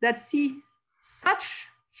Engels that see such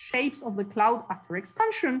shapes of the cloud after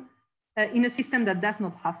expansion in a system that does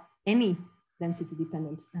not have any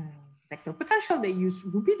density-dependent vector potential. They use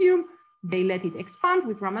rubidium, they let it expand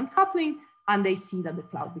with Raman coupling, and they see that the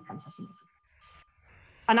cloud becomes asymmetric.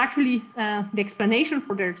 And actually, the explanation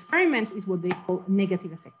for their experiments is what they call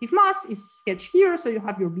negative effective mass. Is sketched here. So you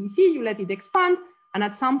have your BC, you let it expand, and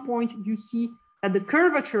at some point you see that the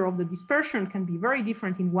curvature of the dispersion can be very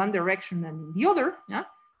different in one direction than in the other. Yeah?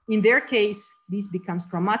 In their case, this becomes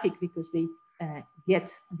dramatic because they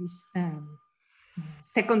get this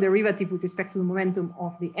second derivative with respect to the momentum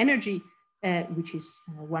of the energy, which is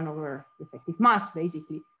 1 over effective mass,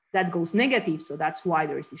 basically. That goes negative, so that's why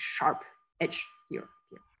there is this sharp edge here.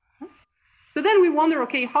 So then we wonder,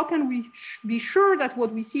 okay, how can we be sure that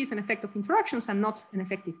what we see is an effect of interactions and not an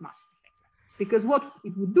effective mass effect? Because what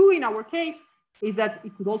it would do in our case is that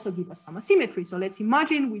it could also give us some asymmetry. So let's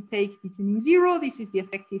imagine we take detuning 0. This is the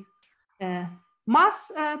effective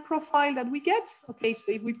mass profile that we get. Okay,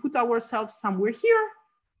 so if we put ourselves somewhere here,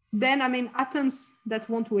 then I mean atoms that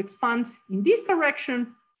want to expand in this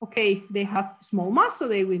direction, okay, they have small mass, so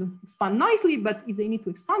they will expand nicely. But if they need to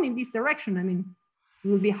expand in this direction, I mean, it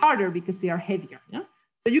will be harder because they are heavier. Yeah?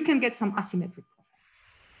 So you can get some asymmetric profile.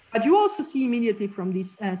 But you also see immediately from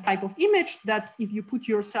this type of image that if you put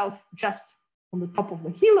yourself just on the top of the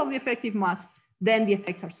hill of the effective mass, then the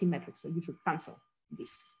effects are symmetric. So you should cancel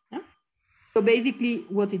this. Yeah? So basically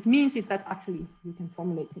what it means is that actually you can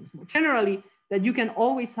formulate things more generally, that you can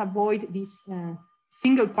always avoid these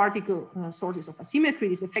single particle sources of asymmetry,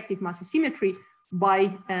 this effective mass asymmetry,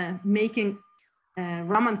 by making a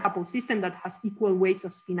Raman coupled system that has equal weights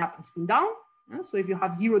of spin up and spin down. So if you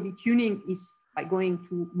have 0 detuning is by going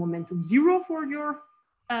to momentum 0 for your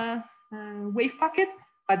wave packet.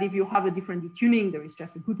 But if you have a different detuning, there is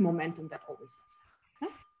just a good momentum that always does that.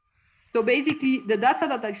 So basically the data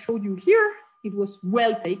that I showed you here, it was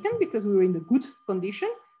well taken because we were in the good condition.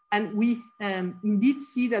 And we indeed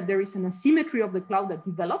see that there is an asymmetry of the cloud that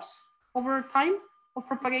develops over time of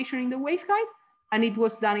propagation in the waveguide. And it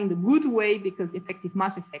was done in the good way because the effective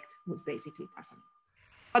mass effect was basically cancelled.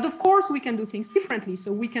 But of course, we can do things differently.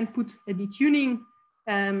 So we can put a detuning,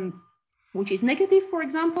 which is negative, for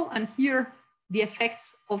example, and here the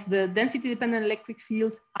effects of the density-dependent electric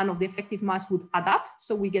field and of the effective mass would add up.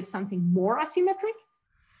 So we get something more asymmetric.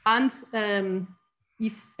 And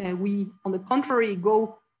if we, on the contrary,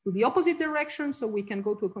 go to the opposite direction, so we can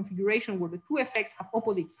go to a configuration where the two effects have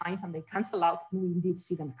opposite signs and they cancel out, and we indeed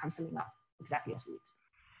see them canceling out exactly as we expect.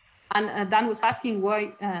 And Dan was asking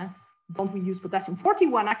why don't we use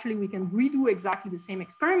potassium-41? Actually, we can redo exactly the same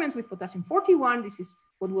experiments with potassium-41. This is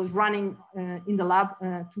what was running in the lab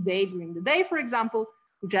today during the day, for example,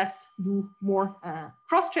 to just do more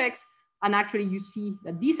cross-checks. And actually, you see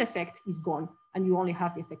that this effect is gone and you only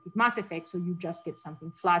have the effective mass effect. So you just get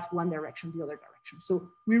something flat, one direction, the other direction. So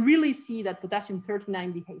we really see that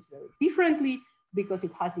potassium-39 behaves very differently because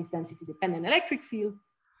it has this density-dependent electric field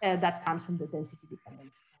that comes from the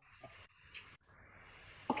density-dependent.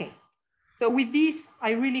 Okay, so with this,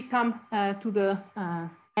 I really come to the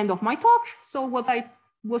end of my talk. So what I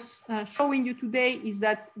was showing you today is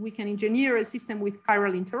that we can engineer a system with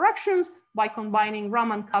chiral interactions by combining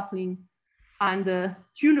Raman coupling and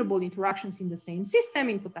tunable interactions in the same system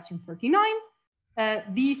in potassium-39.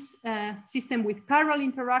 This system with chiral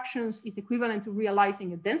interactions is equivalent to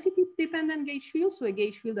realizing a density-dependent gauge field, so a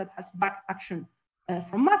gauge field that has back action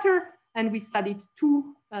from matter. And we studied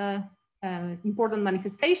two important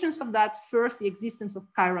manifestations of that. First, the existence of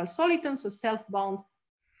chiral solitons, so self-bound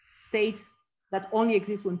states that only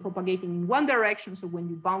exist when propagating in one direction. So when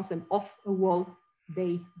you bounce them off a wall,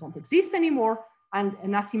 they don't exist anymore. And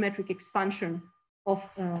an asymmetric expansion of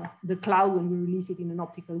the cloud when we release it in an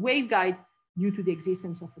optical waveguide due to the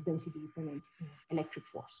existence of a density-dependent electric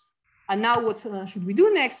force. And now what should we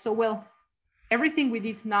do next? So, well, everything we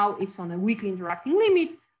did now is on a weakly interacting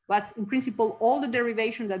limit, but in principle, all the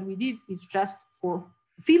derivation that we did is just for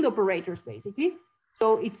field operators, basically.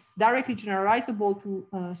 So it's directly generalizable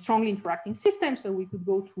to strongly interacting systems. So we could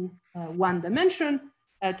go to one dimension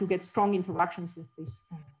to get strong interactions with this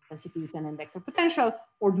density-dependent vector potential,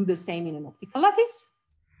 or do the same in an optical lattice.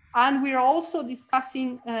 And we are also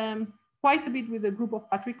discussing quite a bit with a group of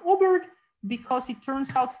Patrick Aubert, because it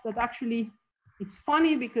turns out that actually it's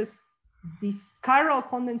funny because these chiral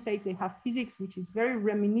condensates, they have physics which is very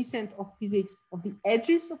reminiscent of physics of the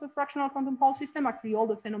edges of a fractional quantum Hall system. Actually, all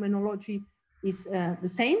the phenomenology is the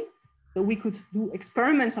same. So we could do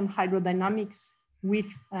experiments on hydrodynamics with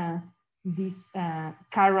these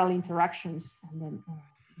chiral interactions and then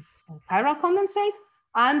this chiral condensate.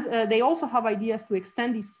 And they also have ideas to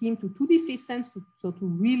extend this scheme to 2D systems, so to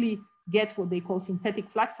really get what they call synthetic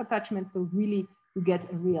flux attachment, to really to get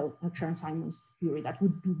a real Chern-Simons theory that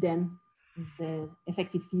would be then the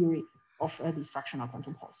effective theory of these fractional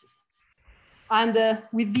quantum Hall systems. And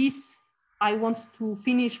with this, I want to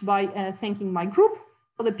finish by thanking my group.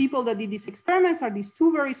 So the people that did these experiments are these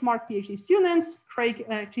two very smart PhD students, Craig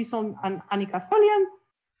Chisholm and Annika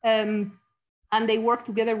Tholian. And they worked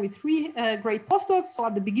together with three great postdocs. So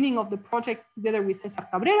at the beginning of the project, together with Cesar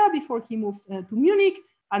Cabrera before he moved to Munich.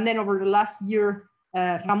 And then over the last year,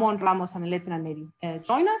 Ramon Ramos and Eletra Neri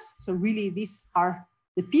joined us. So really, these are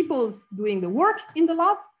the people doing the work in the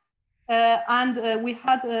lab. And we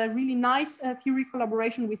had a really nice theory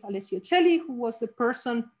collaboration with Alessio Celli, who was the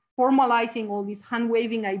person formalizing all these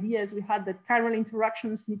hand-waving ideas. We had that chiral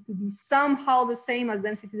interactions need to be somehow the same as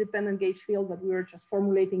density-dependent gauge field, but we were just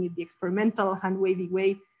formulating it the experimental hand-wavy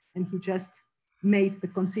way, and he just made the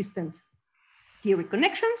consistent theory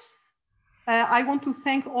connections. I want to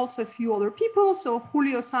thank also a few other people. So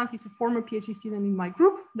Julio Sanz is a former PhD student in my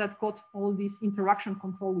group that got all this interaction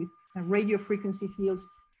control with radio frequency fields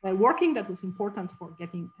working. That was important for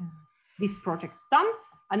getting this project done.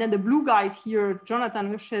 And then the blue guys here,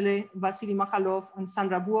 Jonathan Urshele, Vasily Makhalov, and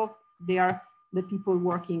Sandra Buov, they are the people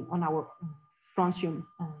working on our strontium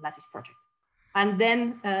lattice project. And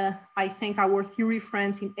then I thank our theory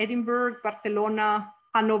friends in Edinburgh, Barcelona,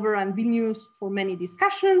 Hanover, and Vilnius for many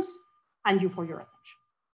discussions, and you for your attention.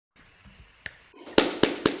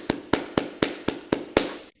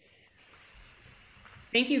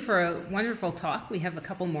 Thank you for a wonderful talk. We have a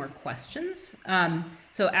couple more questions.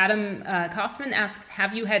 So Adam Kaufman asks,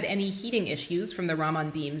 have you had any heating issues from the Raman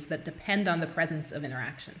beams that depend on the presence of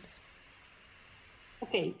interactions?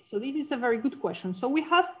 Okay, so this is a very good question. So we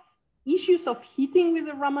have issues of heating with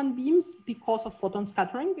the Raman beams because of photon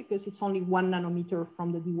scattering, because it's only 1 nanometer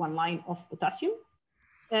from the D1 line of potassium.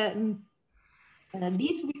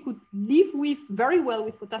 This we could live with very well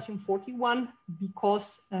with potassium 41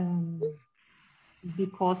 because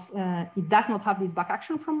it does not have this back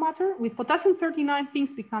action from matter. With potassium 39,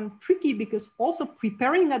 things become tricky because also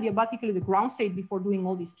preparing adiabatically the ground state before doing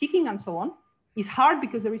all this kicking and so on is hard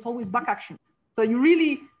because there is always back action. So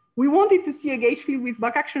we wanted to see a gauge field with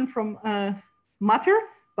back action from matter,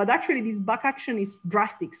 but actually this back action is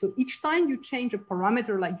drastic. So each time you change a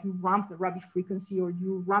parameter, like you ramp the Rabi frequency or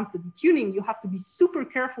you ramp the detuning, you have to be super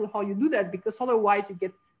careful how you do that because otherwise you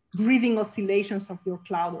get breathing oscillations of your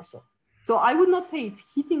cloud or so. So I would not say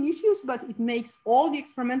it's heating issues, but it makes all the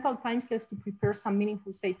experimental timescales to prepare some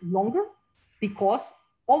meaningful state longer because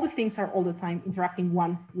all the things are all the time interacting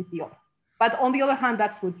one with the other. But on the other hand,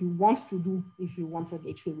 that's what you want to do if you want a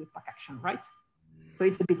gauge field with back action, right? So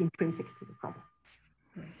it's a bit intrinsic to the problem.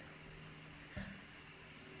 Right.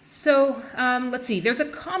 So let's see, there's a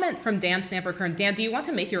comment from Dan Snapper-Kern. Dan, do you want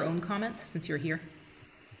to make your own comment since you're here?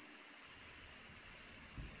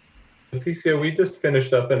 Leticia, we just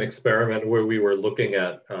finished up an experiment where we were looking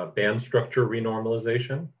at band structure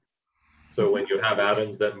renormalization. So when you have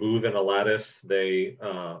atoms that move in a lattice, they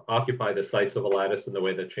occupy the sites of a lattice in the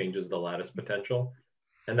way that changes the lattice potential.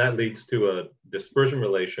 And that leads to a dispersion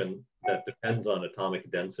relation that depends on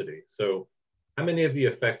atomic density. So how many of the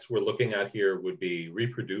effects we're looking at here would be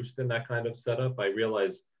reproduced in that kind of setup? I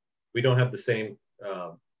realize we don't have the same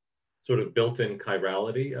sort of built-in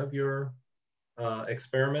chirality of your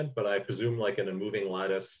experiment, but I presume like in a moving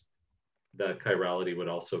lattice, that chirality would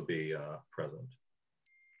also be present.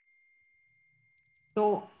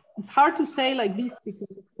 So it's hard to say like this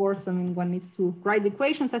because of course, I mean, one needs to write the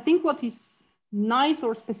equations. I think what is nice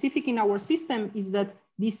or specific in our system is that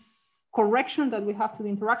this correction that we have to the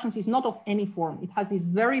interactions is not of any form. It has this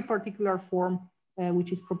very particular form,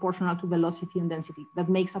 which is proportional to velocity and density that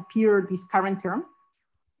makes appear this current term.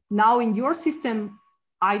 Now in your system,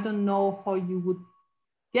 I don't know how you would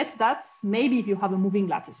get that. Maybe if you have a moving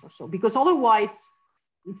lattice or so, because otherwise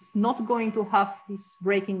it's not going to have this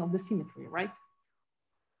breaking of the symmetry, right?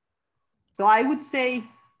 So I would say,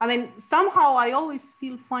 I mean, somehow I always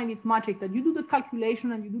still find it magic that you do the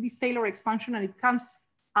calculation and you do this Taylor expansion and it comes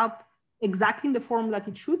up exactly in the form that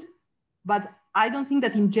it should. But I don't think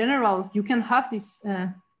that in general, you can have this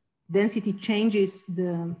density changes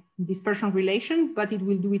the dispersion relation, but it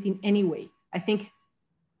will do it in any way. I think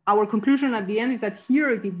our conclusion at the end is that here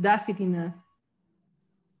it does it in a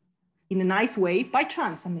nice way by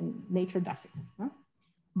chance. I mean, nature does it. Huh?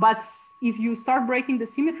 But if you start breaking the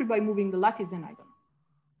symmetry by moving the lattice, then I don't know.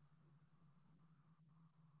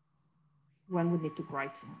 One would need to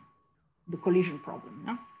write the collision problem.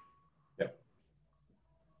 No? Yeah.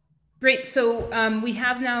 Great. So we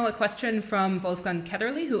have now a question from Wolfgang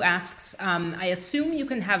Ketterle, who asks, I assume you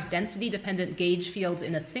can have density-dependent gauge fields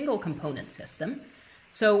in a single component system.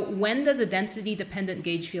 So when does a density-dependent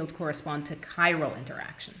gauge field correspond to chiral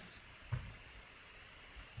interactions?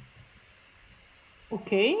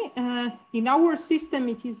 Okay, in our system,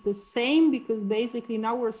 it is the same because basically in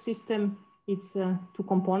our system, it's two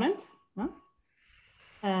components.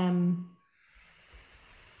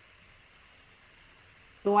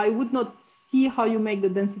 So I would not see how you make the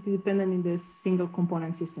density dependent in the single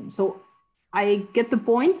component system. So I get the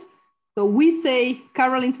point. So we say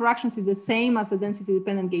chiral interactions is the same as the density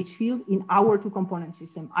dependent gauge field in our two component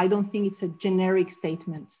system. I don't think it's a generic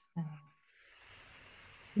statement.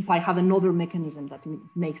 If I have another mechanism that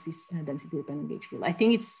makes this density dependent gauge field, I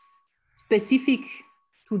think it's specific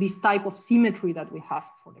to this type of symmetry that we have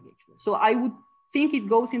for the gauge field. So I would think it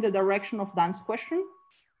goes in the direction of Dan's question.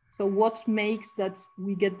 So what makes that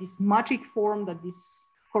we get this magic form, that this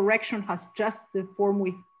correction has just the form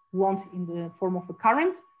we want in the form of a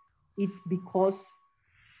current? It's because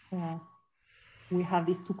we have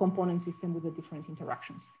this two component system with the different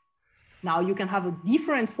interactions. Now you can have a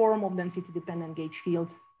different form of density dependent gauge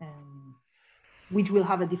field, which will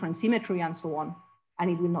have a different symmetry and so on, and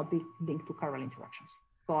it will not be linked to chiral interactions.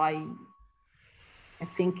 So I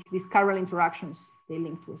think these chiral interactions, they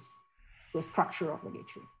link to a structure of the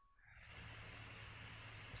gauge field.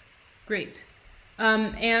 Great.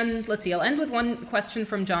 And let's see, I'll end with one question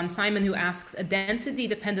from John Simon, who asks, a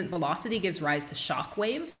density-dependent velocity gives rise to shock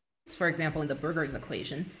waves, for example, in the Burger's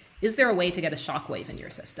equation. Is there a way to get a shock wave in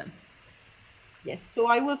your system? Yes, so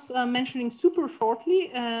I was mentioning super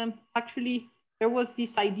shortly, actually, there was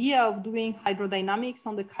this idea of doing hydrodynamics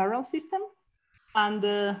on the chiral system. And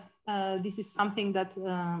this is something that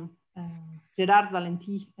Gerard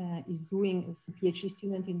Valenti is doing as a PhD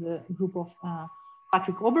student in the group of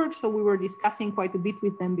Patrick Oberg. So we were discussing quite a bit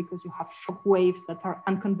with them because you have shock waves that are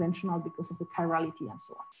unconventional because of the chirality and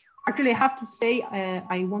so on. Actually, I have to say,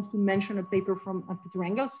 I want to mention a paper from Peter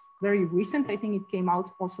Engels, very recent. I think it came out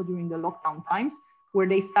also during the lockdown times, where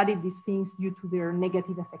they studied these things due to their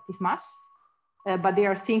negative effective mass. But there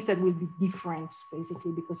are things that will be different,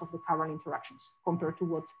 basically, because of the chiral interactions compared to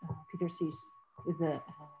what Peter sees with the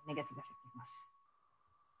negative effective mass.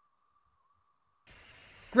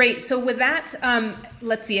 Great. So with that,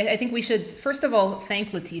 let's see. I think we should, first of all,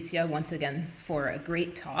 thank Leticia once again for a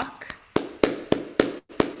great talk.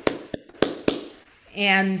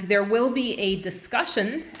 And there will be a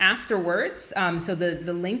discussion afterwards. So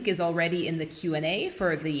the link is already in the Q&A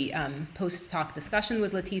for the post-talk discussion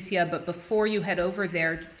with Leticia. But before you head over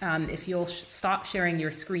there, if you'll stop sharing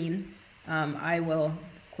your screen, I will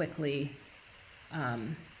quickly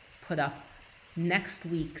put up next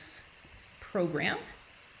week's program.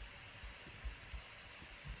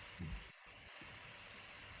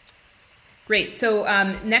 Great. So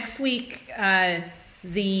next week,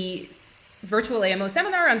 the virtual AMO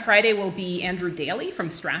seminar on Friday will be Andrew Daly from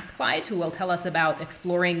Strathclyde, who will tell us about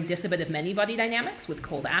exploring dissipative many-body dynamics with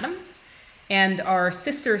cold atoms. And our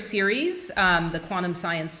sister series, the Quantum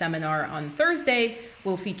Science Seminar on Thursday,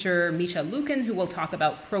 will feature Misha Lukin, who will talk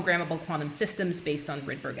about programmable quantum systems based on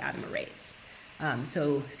Rydberg atom arrays.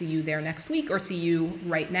 So see you there next week, or see you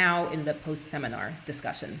right now in the post-seminar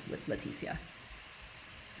discussion with Leticia.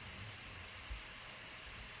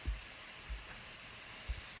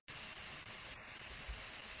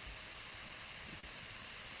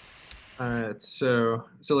 All right, so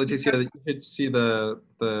Leticia, you should see the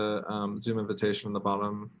Zoom invitation on the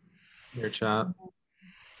bottom of your chat.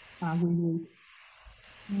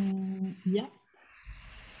 Yeah.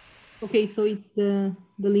 Okay, so it's the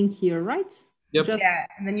link here, right? Yep. Yeah,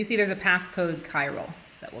 and then you see there's a passcode chiral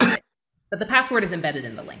that will say, but the password is embedded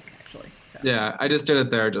in the link, actually. So. Yeah, I just did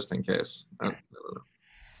it there just in case.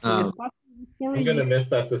 I'm going to miss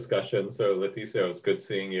that discussion. So Leticia, it was good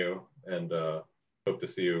seeing you, and hope to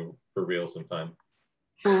see you for real sometime.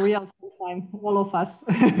 For real sometime, all of us.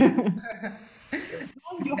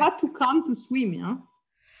 You had to come to swim, yeah?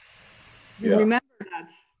 You remember that?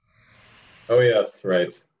 Oh, yes,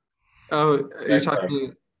 right. Oh, you're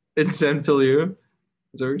talking in San Filiu?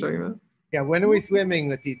 Is that what you're talking about? Yeah, when are we swimming,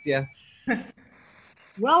 Leticia?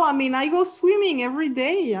 Well, I mean, I go swimming every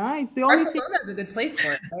day, yeah? It's the only thing. Barcelona is a good place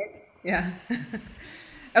for it, right? Yeah.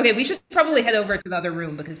 Okay, we should probably head over to the other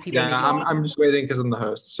room because people. Yeah, I'm just waiting because I'm the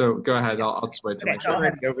host. So go ahead. I'll just wait to make sure.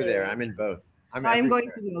 I'm over there. I'm in both. I'm going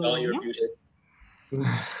to the other room. You're muted.